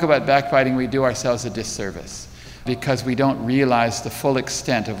we talk about backbiting, we do ourselves a disservice because we don't realize the full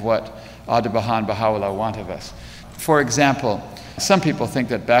extent of what Abdu'l-Baha and Baha'u'llah want of us. For example, some people think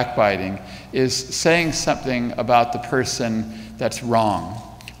that backbiting is saying something about the person that's wrong,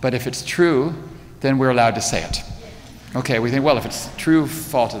 but if it's true, then we're allowed to say it. Okay, we think, well, if it's true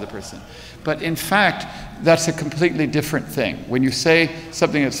fault of the person. But in fact, that's a completely different thing. When you say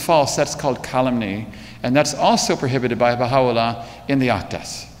something that's false, that's called calumny, and that's also prohibited by Baha'u'llah in the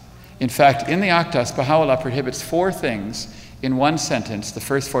Aqdas. In fact, in the Aqdas, Baha'u'llah prohibits 4 things in one sentence. The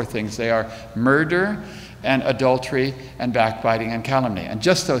first 4 things, they are murder and adultery and backbiting and calumny. And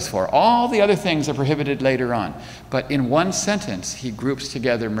just those 4. All the other things are prohibited later on. But in one sentence, he groups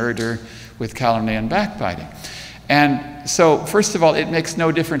together murder with calumny and backbiting. And so, first of all, it makes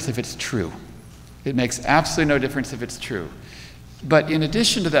no difference if it's true. It makes absolutely no difference if it's true. But in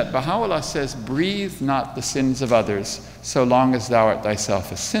addition to that, Baha'u'llah says, breathe not the sins of others so long as thou art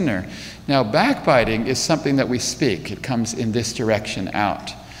thyself a sinner. Now, backbiting is something that we speak. It comes in this direction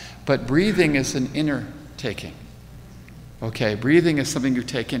out. But breathing is an inner taking. Okay, breathing is something you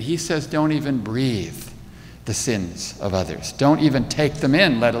take in. He says, don't even breathe. the sins of others. Don't even take them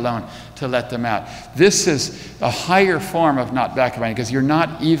in, let alone to let them out. This is a higher form of not backbiting, because you're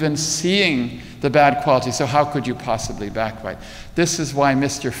not even seeing the bad quality, so how could you possibly backbite? This is why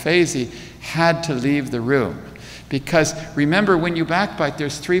Mr. Faizi had to leave the room. Because remember, when you backbite,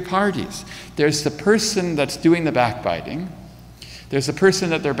 there's three parties. There's the person that's doing the backbiting, there's the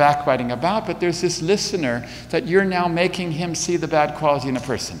person that they're backbiting about, but there's this listener that you're now making him see the bad quality in a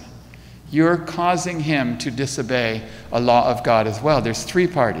person. You're causing him to disobey a law of God as well. There's three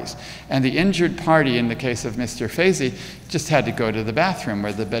parties. And the injured party, in the case of Mr. Faizi, just had to go to the bathroom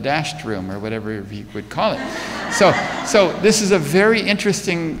or the badashed room or whatever he would call it. So this is a very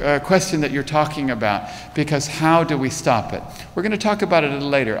interesting question that you're talking about, because how do we stop it? We're going to talk about it a little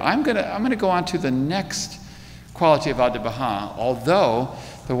later. I'm going to go on to the next quality of Abdu'l-Baha, although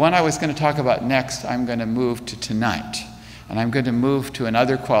the one I was going to talk about next, I'm going to move to tonight. And I'm going to move to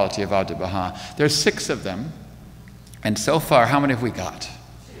another quality of Abdu'l-Baha. There's 6 of them. And so far, how many have we got?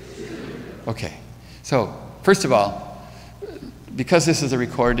 2. Okay. So, first of all, because this is a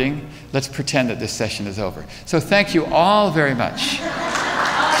recording, let's pretend that this session is over. So thank you all very much.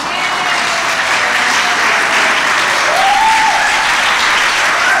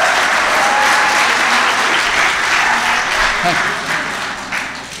 Thank you.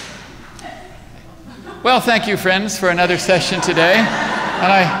 Well, thank you, friends, for another session today.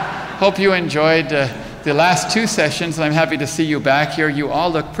 And I hope you enjoyed the last 2 sessions, and I'm happy to see you back here. You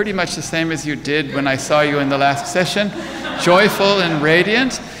all look pretty much the same as you did when I saw you in the last session, joyful and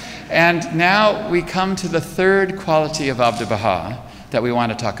radiant. And now we come to the 3rd quality of Abdu'l-Baha that we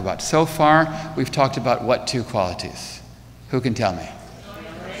want to talk about. So far, we've talked about what 2 qualities? Who can tell me?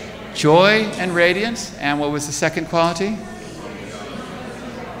 Joy and radiance. And what was the 2nd quality?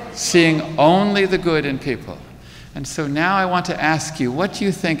 Seeing only the good in people. And so now I want to ask you, what do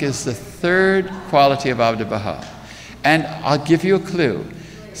you think is the 3rd quality of Abdu'l-Baha? And I'll give you a clue.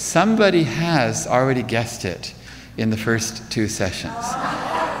 Somebody has already guessed it in the first 2 sessions.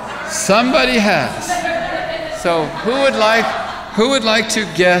 Somebody has. So who would like to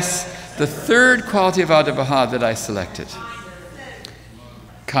guess the 3rd quality of Abdu'l-Baha that I selected?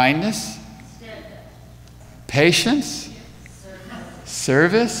 Kindness? Patience?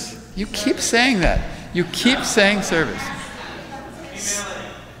 Service? You keep saying that. You keep saying service.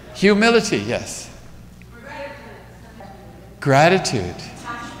 Humility, yes. Gratitude.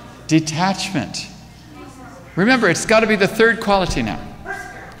 Detachment. Remember, it's got to be the 3rd quality now.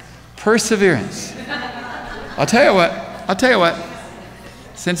 Perseverance. I'll tell you what.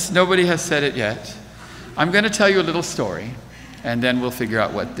 Since nobody has said it yet, I'm going to tell you a little story, and then we'll figure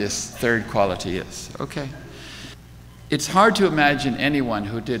out what this 3rd quality is. Okay? It's hard to imagine anyone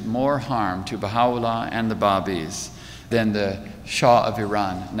who did more harm to Baha'u'llah and the Babis than the Shah of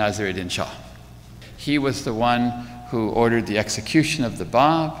Iran, Nasruddin Shah. He was the one who ordered the execution of the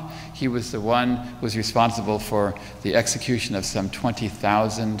Bab. He was the one who was responsible for the execution of some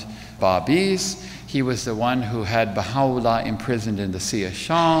 20,000 Babis. He was the one who had Baha'u'llah imprisoned in the Sia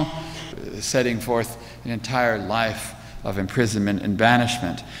Shah, setting forth an entire life of imprisonment and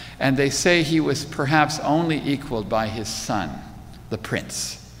banishment. And they say he was perhaps only equaled by his son, the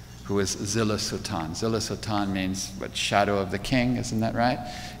prince, who was Zillah Sultan. Zillah Sultan means, what, shadow of the king, isn't that right?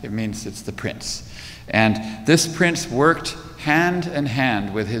 It means it's the prince. And this prince worked hand in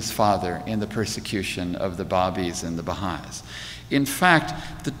hand with his father in the persecution of the Babis and the Baha'is. In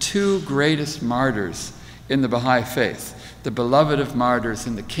fact, the 2 greatest martyrs in the Baha'i faith, the beloved of martyrs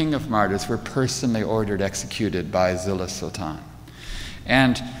and the king of martyrs, were personally ordered executed by Zillah Sultan.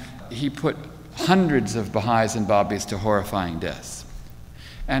 And he put hundreds of Baha'is and Babis to horrifying deaths.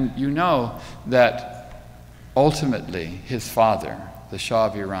 And you know that ultimately his father, the Shah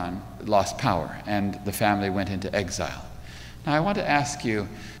of Iran, lost power and the family went into exile. Now I want to ask you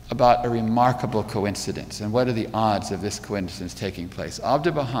about a remarkable coincidence, and what are the odds of this coincidence taking place?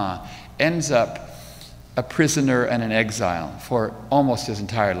 Abdu'l-Baha ends up a prisoner and an exile for almost his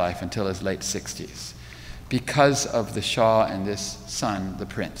entire life until his late 60s because of the Shah and this son, the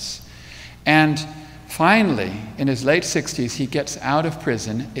prince. And finally, in his late 60s, he gets out of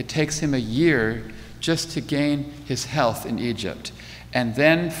prison. It takes him a year just to gain his health in Egypt. And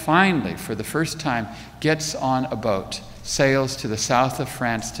then finally, for the first time, gets on a boat, sails to the south of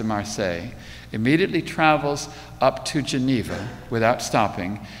France to Marseille, immediately travels up to Geneva without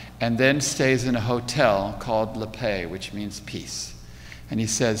stopping, and then stays in a hotel called La Paix, which means peace. And he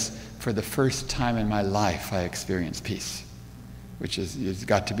says, for the first time in my life, I experienced peace. which is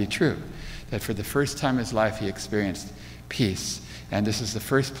got to be true, that for the first time in his life he experienced peace. And this is the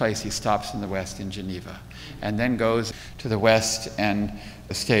first place he stops in the West, in Geneva, and then goes to the West and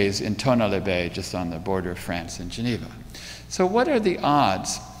stays in Tonneau-les-Bains, just on the border of France and Geneva. So what are the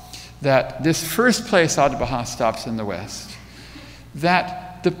odds that this first place Abdu'l-Baha stops in the West,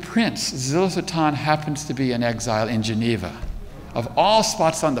 that the prince, Zillah Sultan, happens to be in exile in Geneva, of all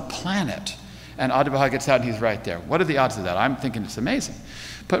spots on the planet, and Abdu'l-Baha gets out and he's right there? What are the odds of that? I'm thinking it's amazing.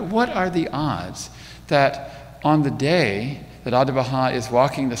 But what are the odds that on the day that Abdu'l-Baha is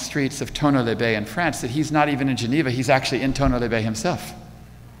walking the streets of Tonneau-les-Bains in France, that he's not even in Geneva, he's actually in Tonneau-les-Bains himself?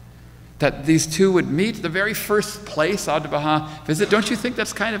 That these two would meet, the very first place Abdu'l-Baha visit. Don't you think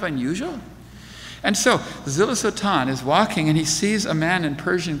that's kind of unusual? And so Zillah Sultan is walking and he sees a man in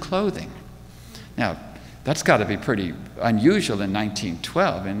Persian clothing. Now, that's got to be pretty unusual in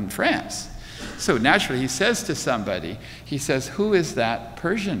 1912 in France. So naturally he says to somebody, he says, "Who is that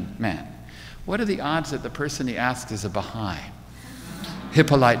Persian man?" What are the odds that the person he asks is a Baha'i?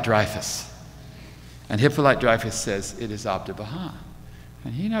 Hippolyte Dreyfus. And Hippolyte Dreyfus says, "It is Abdu'l-Baha."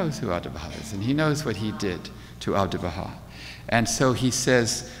 And he knows who Abdu'l-Baha is, and he knows what he did to Abdu'l-Baha. And so he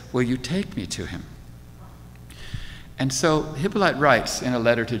says, "Will you take me to him?" And so Hippolyte writes in a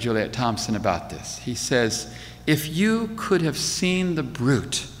letter to Juliet Thompson about this. He says, "If you could have seen the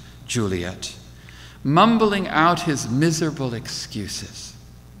brute, Juliet, mumbling out his miserable excuses."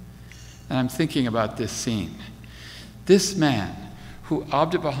 And I'm thinking about this scene. This man, who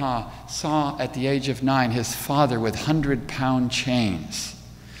Abdu'l-Baha saw at the age of 9, his father with 100-pound chains,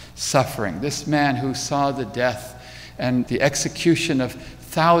 suffering. This man who saw the death and the execution of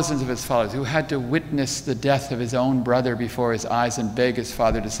thousands of his followers, who had to witness the death of his own brother before his eyes and beg his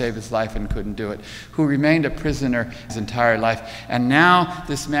father to save his life and couldn't do it, who remained a prisoner his entire life. And now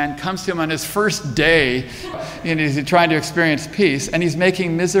this man comes to him on his first day, and he's trying to experience peace, and he's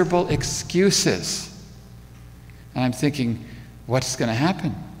making miserable excuses. And I'm thinking, what's going to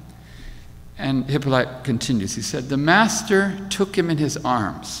happen? And Hippolyte continues. He said, "The master took him in his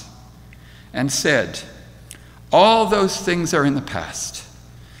arms and said, 'All those things are in the past.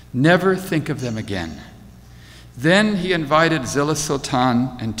 Never think of them again.' Then he invited Zillah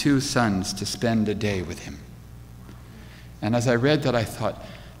Sultan and 2 sons to spend a day with him." And as I read that, I thought,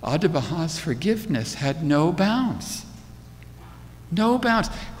 Abdu'l-Baha's forgiveness had no bounds. No bounds.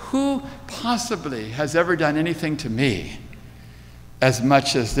 Who possibly has ever done anything to me as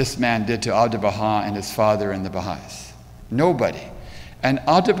much as this man did to Abdu'l-Baha and his father and the Baha'is? Nobody. And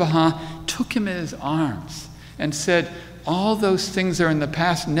Abdu'l-Baha took him in his arms and said, "All those things are in the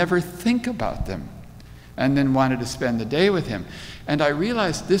past, never think about them," and then wanted to spend the day with him. And I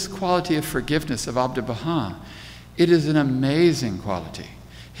realized this quality of forgiveness of Abdu'l-Baha, it is an amazing quality.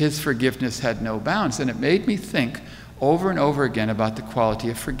 His forgiveness had no bounds, and it made me think over and over again about the quality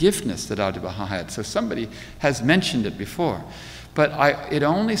of forgiveness that Abdu'l-Baha had. So somebody has mentioned it before, but it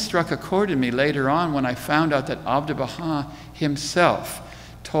only struck a chord in me later on when I found out that Abdu'l-Baha himself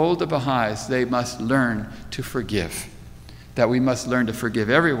told the Baha'is they must learn to forgive, that we must learn to forgive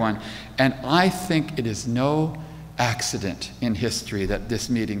everyone. And I think it is no accident in history that this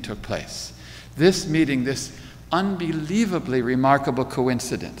meeting took place. This meeting, this unbelievably remarkable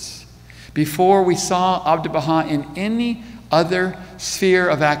coincidence. Before we saw Abdu'l-Baha in any other sphere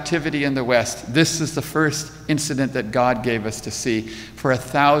of activity in the West, this is the first incident that God gave us to see. For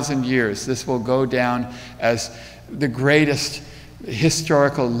 1,000 years, this will go down as the greatest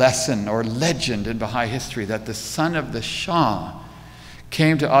historical lesson or legend in Baha'i history, that the son of the Shah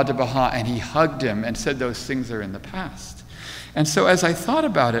came to Abdu'l-Baha and he hugged him and said those things are in the past. And so as I thought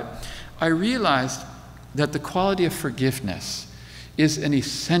about it, I realized that the quality of forgiveness is an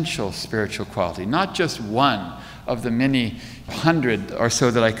essential spiritual quality, not just one of the many 100 or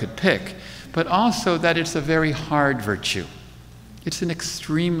so that I could pick, but also that it's a very hard virtue. It's an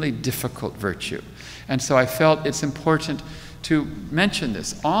extremely difficult virtue. And so I felt it's important to mention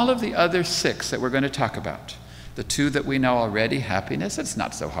this. All of the other 6 that we're going to talk about, the 2 that we know already, happiness, it's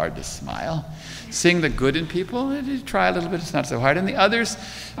not so hard to smile. Seeing the good in people, you try a little bit, it's not so hard. And the others,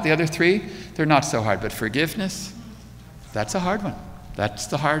 the other 3, they're not so hard. But forgiveness, that's a hard one. That's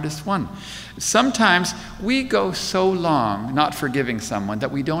the hardest one. Sometimes we go so long not forgiving someone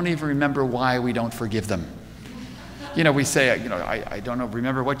that we don't even remember why we don't forgive them. You know, we say, you know, I don't know,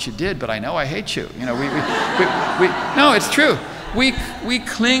 remember what you did, but I know I hate you. You know, no, it's true. We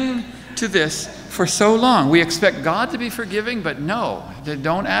cling to this for so long. We expect God to be forgiving, but no,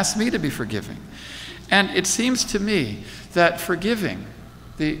 don't ask me to be forgiving. And it seems to me that forgiving,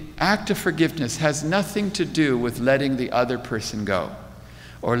 the act of forgiveness, has nothing to do with letting the other person go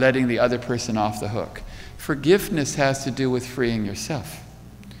or letting the other person off the hook. Forgiveness has to do with freeing yourself.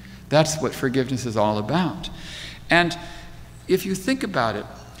 That's what forgiveness is all about. And if you think about it,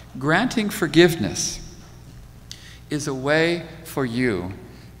 granting forgiveness is a way for you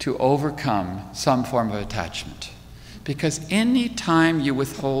to overcome some form of attachment. Because any time you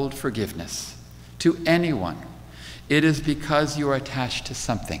withhold forgiveness to anyone, it is because you are attached to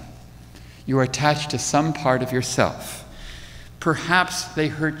something. You are attached to some part of yourself. Perhaps they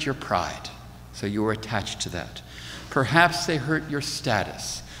hurt your pride, so you are attached to that. Perhaps they hurt your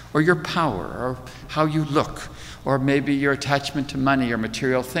status, or your power, or how you look, or maybe your attachment to money or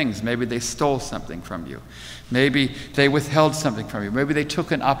material things. Maybe they stole something from you. Maybe they withheld something from you. Maybe they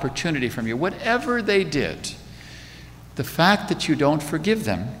took an opportunity from you. Whatever they did, the fact that you don't forgive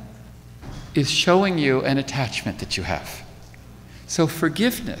them is showing you an attachment that you have. So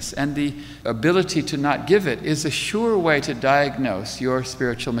forgiveness and the ability to not give it is a sure way to diagnose your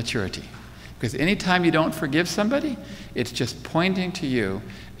spiritual maturity. Because anytime you don't forgive somebody, it's just pointing to you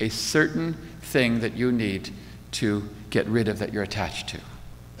a certain thing that you need to get rid of, that you're attached to.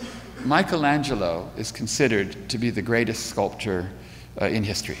 Michelangelo is considered to be the greatest sculptor in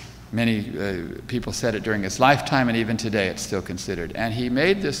history. Many people said it during his lifetime, and even today it's still considered. And he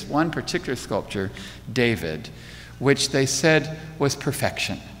made this one particular sculpture, David, which they said was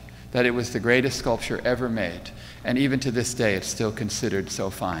perfection, that it was the greatest sculpture ever made. And even to this day, it's still considered so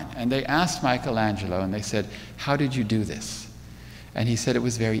fine. And they asked Michelangelo, and they said, "How did you do this?" And he said it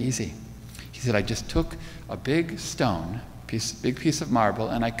was very easy. He said, "I just took a big stone, big piece of marble,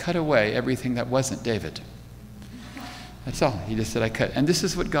 and I cut away everything that wasn't David." That's all. He just said, "I cut." And this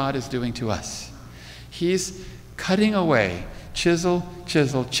is what God is doing to us. He's cutting away, chisel,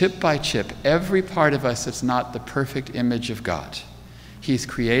 chisel, chip by chip, every part of us that's not the perfect image of God. He's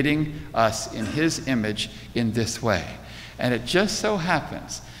creating us in His image in this way. And it just so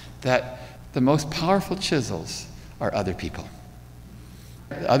happens that the most powerful chisels are other people.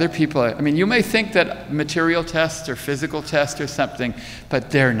 Other people, I mean, you may think that material tests or physical tests or something, but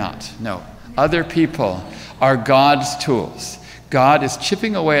they're not. No. Other people are God's tools. God is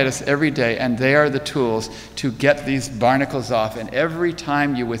chipping away at us every day, and they are the tools to get these barnacles off. And every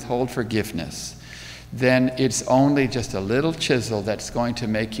time you withhold forgiveness, then it's only just a little chisel that's going to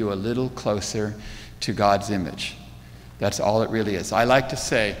make you a little closer to God's image. That's all it really is. I like to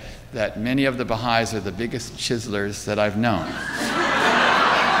say that many of the Baha'is are the biggest chiselers that I've known.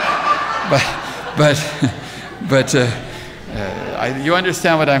 You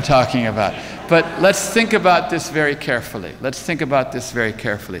understand what I'm talking about. But let's think about this very carefully. Let's think about this very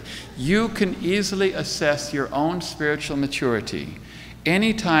carefully. You can easily assess your own spiritual maturity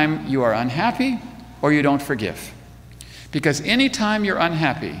anytime you are unhappy or you don't forgive. Because anytime you're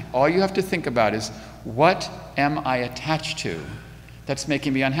unhappy, all you have to think about is, what am I attached to that's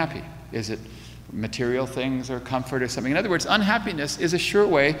making me unhappy? Is it material things or comfort or something? In other words, unhappiness is a sure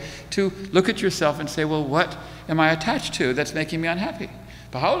way to look at yourself and say, well, what am I attached to that's making me unhappy?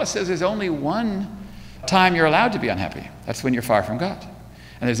 Baha'u'llah says there's only one time you're allowed to be unhappy. That's when you're far from God.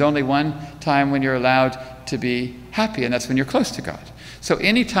 And there's only one time when you're allowed to be happy, and that's when you're close to God. So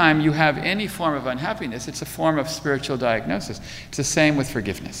anytime you have any form of unhappiness, it's a form of spiritual diagnosis. It's the same with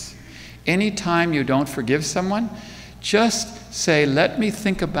forgiveness. Anytime you don't forgive someone, just say, let me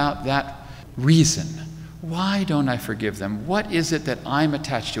think about that reason. Why don't I forgive them? What is it that I'm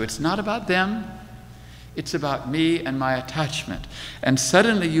attached to? It's not about them. It's about me and my attachment. And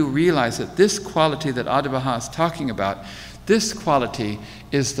suddenly you realize that this quality that Abdu'l-Baha is talking about, this quality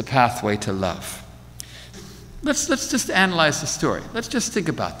is the pathway to love. Let's just analyze the story. Let's just think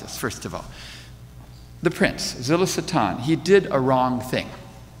about this, first of all. The prince, Zul-Sultan, he did a wrong thing.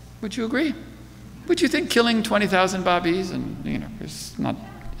 Would you agree? Would you think killing 20,000 Babis and, you know,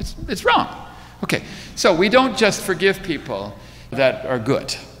 it's wrong. Okay, so we don't just forgive people that are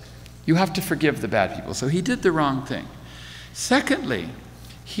good. You have to forgive the bad people. So he did the wrong thing. Secondly,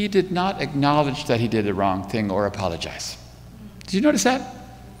 he did not acknowledge that he did the wrong thing or apologize. Did you notice that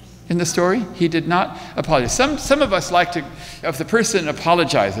in the story? He did not apologize. Some of us like to, if the person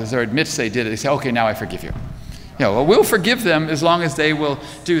apologizes or admits they did it, they say, okay, now I forgive you. You know, well, we'll forgive them as long as they will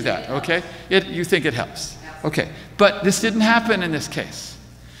do that, okay? You think it helps. Okay, but this didn't happen in this case.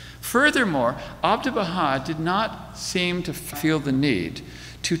 Furthermore, Abdu'l-Baha did not seem to feel the need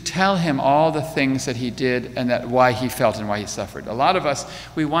to tell him all the things that he did and that why he felt and why he suffered. A lot of us,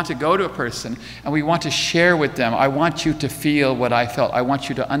 we want to go to a person and we want to share with them, I want you to feel what I felt. I want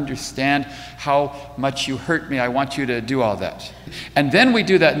you to understand how much you hurt me. I want you to do all that. And then we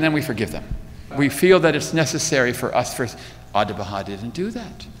do that and then we forgive them. We feel that it's necessary for us first. Abdu'l-Baha didn't do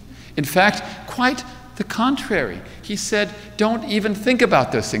that. In fact, quite the contrary. He said, don't even think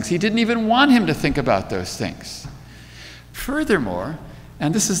about those things. He didn't even want him to think about those things. Furthermore,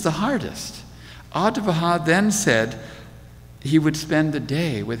 and this is the hardest, Abdu'l-Baha then said he would spend the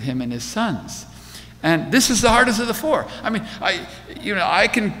day with him and his sons. And this is the hardest of the four. I mean, I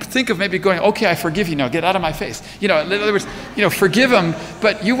can think of maybe going, okay, I forgive you now, get out of my face. In other words, forgive them,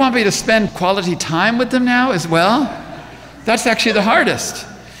 but you want me to spend quality time with them now as well? That's actually the hardest.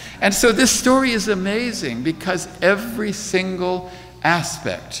 And so this story is amazing because every single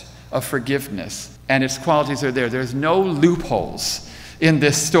aspect of forgiveness and its qualities are there. There's no loopholes in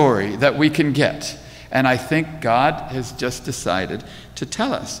this story that we can get. And I think God has just decided to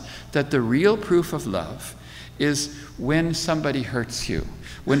tell us that the real proof of love is when somebody hurts you,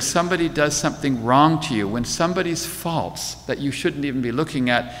 when somebody does something wrong to you, when somebody's faults that you shouldn't even be looking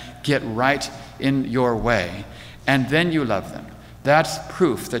at get right in your way, and then you love them. That's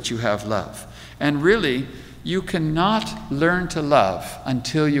proof that you have love. And really, you cannot learn to love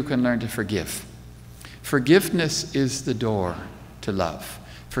until you can learn to forgive. Forgiveness is the door to love.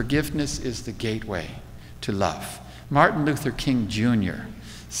 Forgiveness is the gateway to love. Martin Luther King Jr.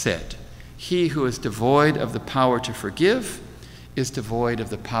 said, "He who is devoid of the power to forgive is devoid of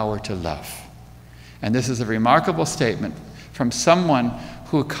the power to love." And this is a remarkable statement from someone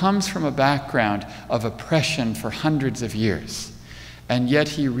who comes from a background of oppression for hundreds of years. And yet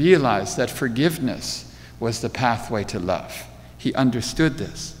he realized that forgiveness was the pathway to love. He understood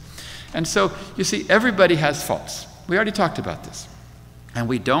this. And so, you see, everybody has faults. We already talked about this. And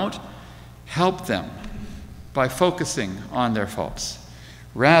we don't help them by focusing on their faults.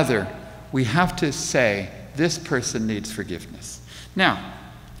 Rather, we have to say, this person needs forgiveness. Now,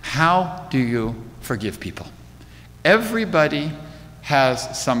 how do you forgive people? Everybody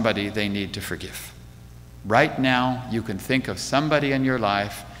has somebody they need to forgive. Right now, you can think of somebody in your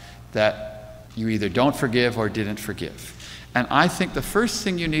life that you either don't forgive or didn't forgive. And I think the first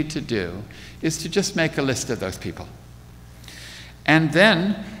thing you need to do is to just make a list of those people. And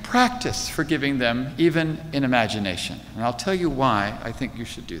then practice forgiving them, even in imagination. And I'll tell you why I think you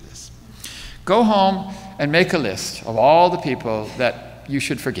should do this. Go home and make a list of all the people that you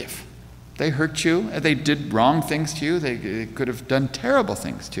should forgive. They hurt you, they did wrong things to you, they could have done terrible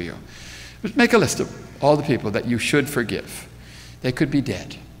things to you. But make a list of all the people that you should forgive. They could be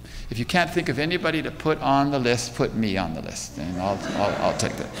dead. If you can't think of anybody to put on the list, put me on the list, and I'll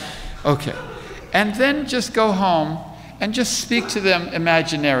take that. Okay. And then just go home and just speak to them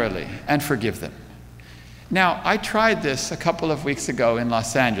imaginarily and forgive them. Now, I tried this a couple of weeks ago in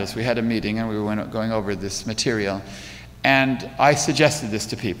Los Angeles. We had a meeting and we were going over this material. And I suggested this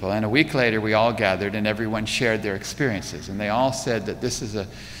to people. And a week later, we all gathered and everyone shared their experiences. And they all said that this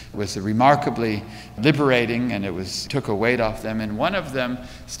was remarkably liberating and it took a weight off them. And one of them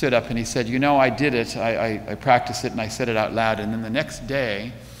stood up and he said, I did it. I practiced it and I said it out loud. And then the next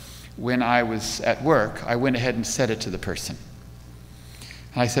day, when I was at work, I went ahead and said it to the person.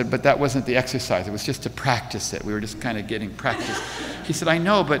 And I said, but that wasn't the exercise. It was just to practice it. We were just kind of getting practice. He said, I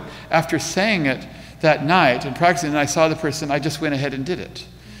know, but after saying it that night and practicing, and I saw the person, I just went ahead and did it.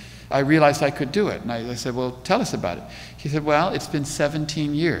 I realized I could do it. And I said, well, tell us about it. He said, well, it's been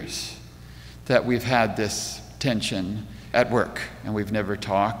 17 years that we've had this tension at work, and we've never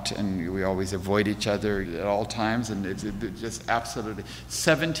talked, and we always avoid each other at all times, and it's just absolutely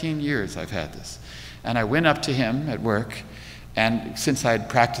 17 years I've had this. And I went up to him at work, and since I had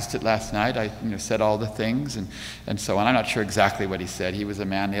practiced it last night, I said all the things and so on. I'm not sure exactly what he said. He was a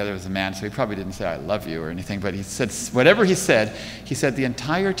man, the other was a man, so he probably didn't say I love you or anything, but he said whatever he said the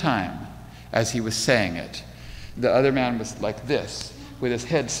entire time as he was saying it, the other man was like this, with his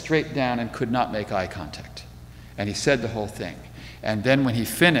head straight down and could not make eye contact. And he said the whole thing. And then when he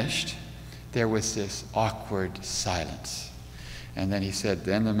finished, there was this awkward silence. And then he said,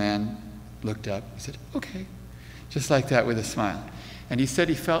 then the man looked up, he said, okay. Just like that with a smile. And he said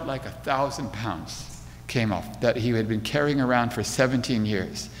he felt like 1,000 pounds came off that he had been carrying around for 17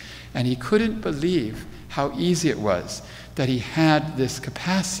 years. And he couldn't believe how easy it was that he had this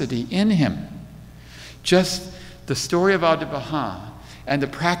capacity in him. Just the story of Abdu'l-Baha and the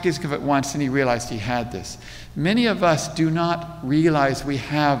practice of it once, and he realized he had this. Many of us do not realize we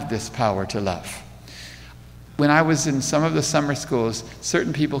have this power to love. When I was in some of the summer schools,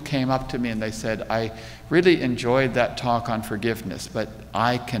 certain people came up to me and they said, I really enjoyed that talk on forgiveness, but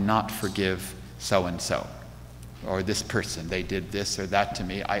I cannot forgive so-and-so, or this person. They did this or that to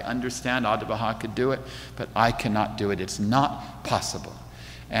me. I understand Abdu'l-Baha could do it, but I cannot do it. It's not possible.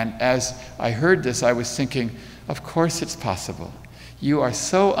 And as I heard this, I was thinking, of course it's possible. You are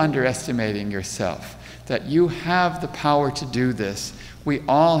so underestimating yourself that you have the power to do this. We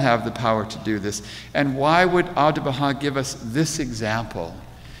all have the power to do this. And why would Abdu'l-Baha give us this example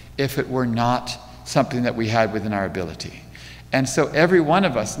if it were not something that we had within our ability? And so every one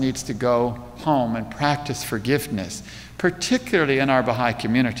of us needs to go home and practice forgiveness, particularly in our Baha'i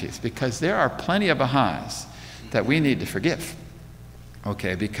communities, because there are plenty of Baha'is that we need to forgive,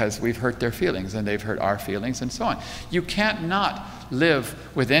 okay, because we've hurt their feelings and they've hurt our feelings and so on. You can't not live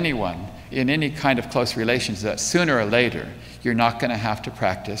with anyone in any kind of close relations that sooner or later you're not going to have to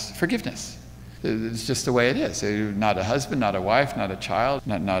practice forgiveness. It's just the way it is. You're not a husband, not a wife, not a child,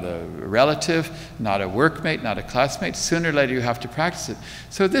 not a relative, not a workmate, not a classmate. Sooner or later you have to practice it.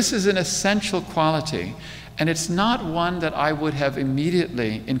 So this is an essential quality, and it's not one that I would have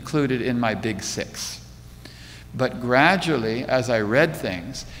immediately included in my big six. But gradually, as I read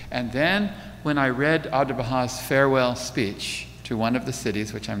things, and then when I read Abdu'l-Baha's farewell speech to one of the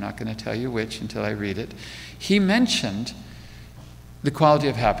cities, which I'm not going to tell you which until I read it, he mentioned the quality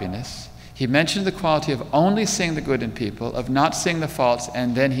of happiness. He mentioned the quality of only seeing the good in people, of not seeing the faults,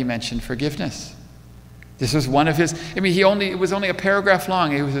 and then he mentioned forgiveness. This was one of his, it was only a paragraph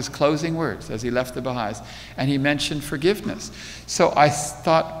long. It was his closing words as he left the Baha'is, and he mentioned forgiveness. So I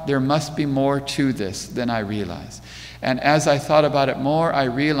thought there must be more to this than I realized. And as I thought about it more, I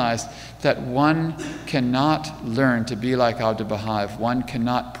realized that one cannot learn to be like Abdu'l-Baha if one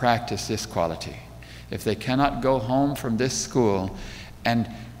cannot practice this quality. If they cannot go home from this school and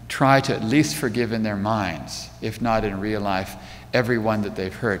try to at least forgive in their minds, if not in real life, everyone that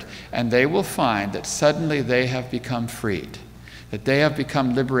they've hurt. And they will find that suddenly they have become freed, that they have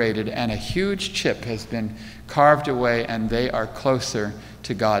become liberated, and a huge chip has been carved away, and they are closer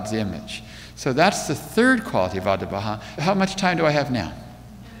to God's image. So that's the third quality of Abdu'l-Baha. How much time do I have now?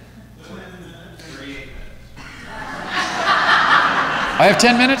 I have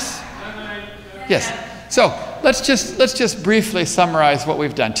 10 minutes? Yes. So let's just briefly summarize what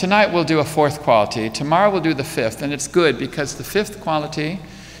we've done. Tonight we'll do a fourth quality. Tomorrow we'll do the fifth, and it's good because the fifth quality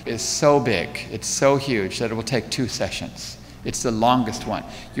is so big, it's so huge that it will take 2 sessions. It's the longest one.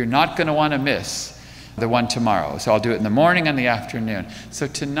 You're not going to want to miss the one tomorrow. So I'll do it in the morning and the afternoon. So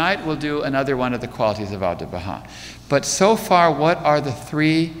tonight we'll do another one of the qualities of Abdu'l-Baha. But so far, what are the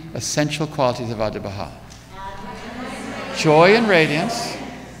 3 essential qualities of Abdu'l-Baha? Joy and radiance,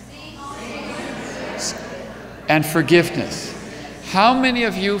 and forgiveness. How many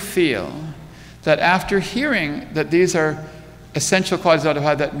of you feel that after hearing that these are essential qualities of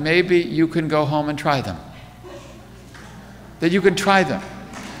Abdu'l-Baha, that maybe you can go home and try them? That you can try them.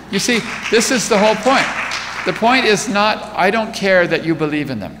 You see, this is the whole point. The point is not, I don't care that you believe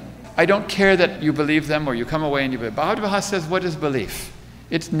in them. I don't care that you believe them or you come away and you believe. Abdu'l-Baha says, what is belief?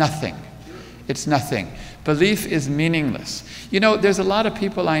 It's nothing. It's nothing. Belief is meaningless. You know, there's a lot of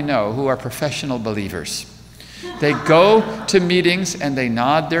people I know who are professional believers. They go to meetings and they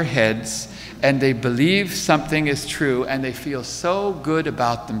nod their heads and they believe something is true and they feel so good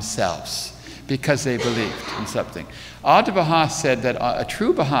about themselves because they believed in something. Abdu'l-Baha said that a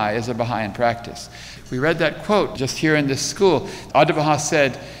true Baha'i is a Baha'i in practice. We read that quote just here in this school. Abdu'l-Baha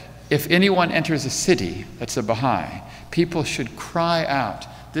said, if anyone enters a city that's a Baha'i, people should cry out,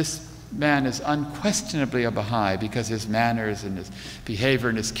 this man is unquestionably a Baha'i because his manners and his behavior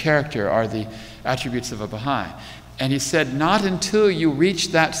and his character are the attributes of a Baha'i. And he said, not until you reach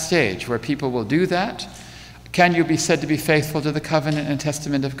that stage where people will do that, can you be said to be faithful to the covenant and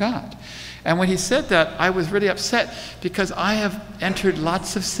testament of God. And when he said that, I was really upset because I have entered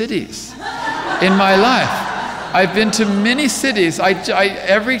lots of cities in my life. I've been to many cities,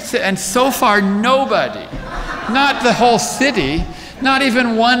 and so far nobody, not the whole city, not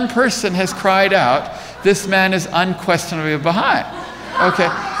even one person has cried out, this man is unquestionably a Baha'i. Okay,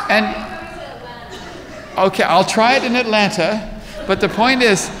 okay, I'll try it in Atlanta, but the point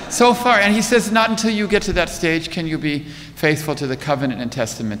is, so far, and he says, not until you get to that stage can you be faithful to the covenant and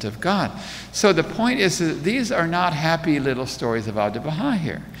testament of God. So the point is that these are not happy little stories of Abdu'l-Baha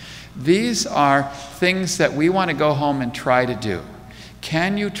here. These are things that we want to go home and try to do.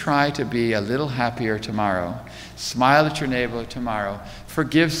 Can you try to be a little happier tomorrow? Smile at your neighbor tomorrow.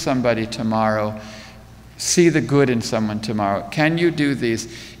 Forgive somebody tomorrow. See the good in someone tomorrow. Can you do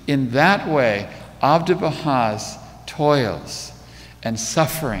these? In that way, Abdu'l-Baha's toils and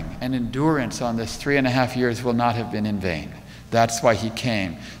suffering and endurance on this 3.5 years will not have been in vain. That's why he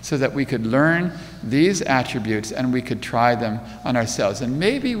came, so that we could learn these attributes and we could try them on ourselves. And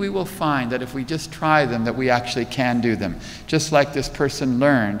maybe we will find that if we just try them, that we actually can do them. Just like this person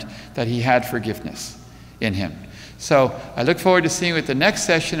learned that he had forgiveness in him. So I look forward to seeing you at the next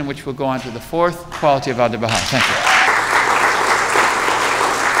session, in which we'll go on to the fourth quality of Abdu'l-Baha. Thank you.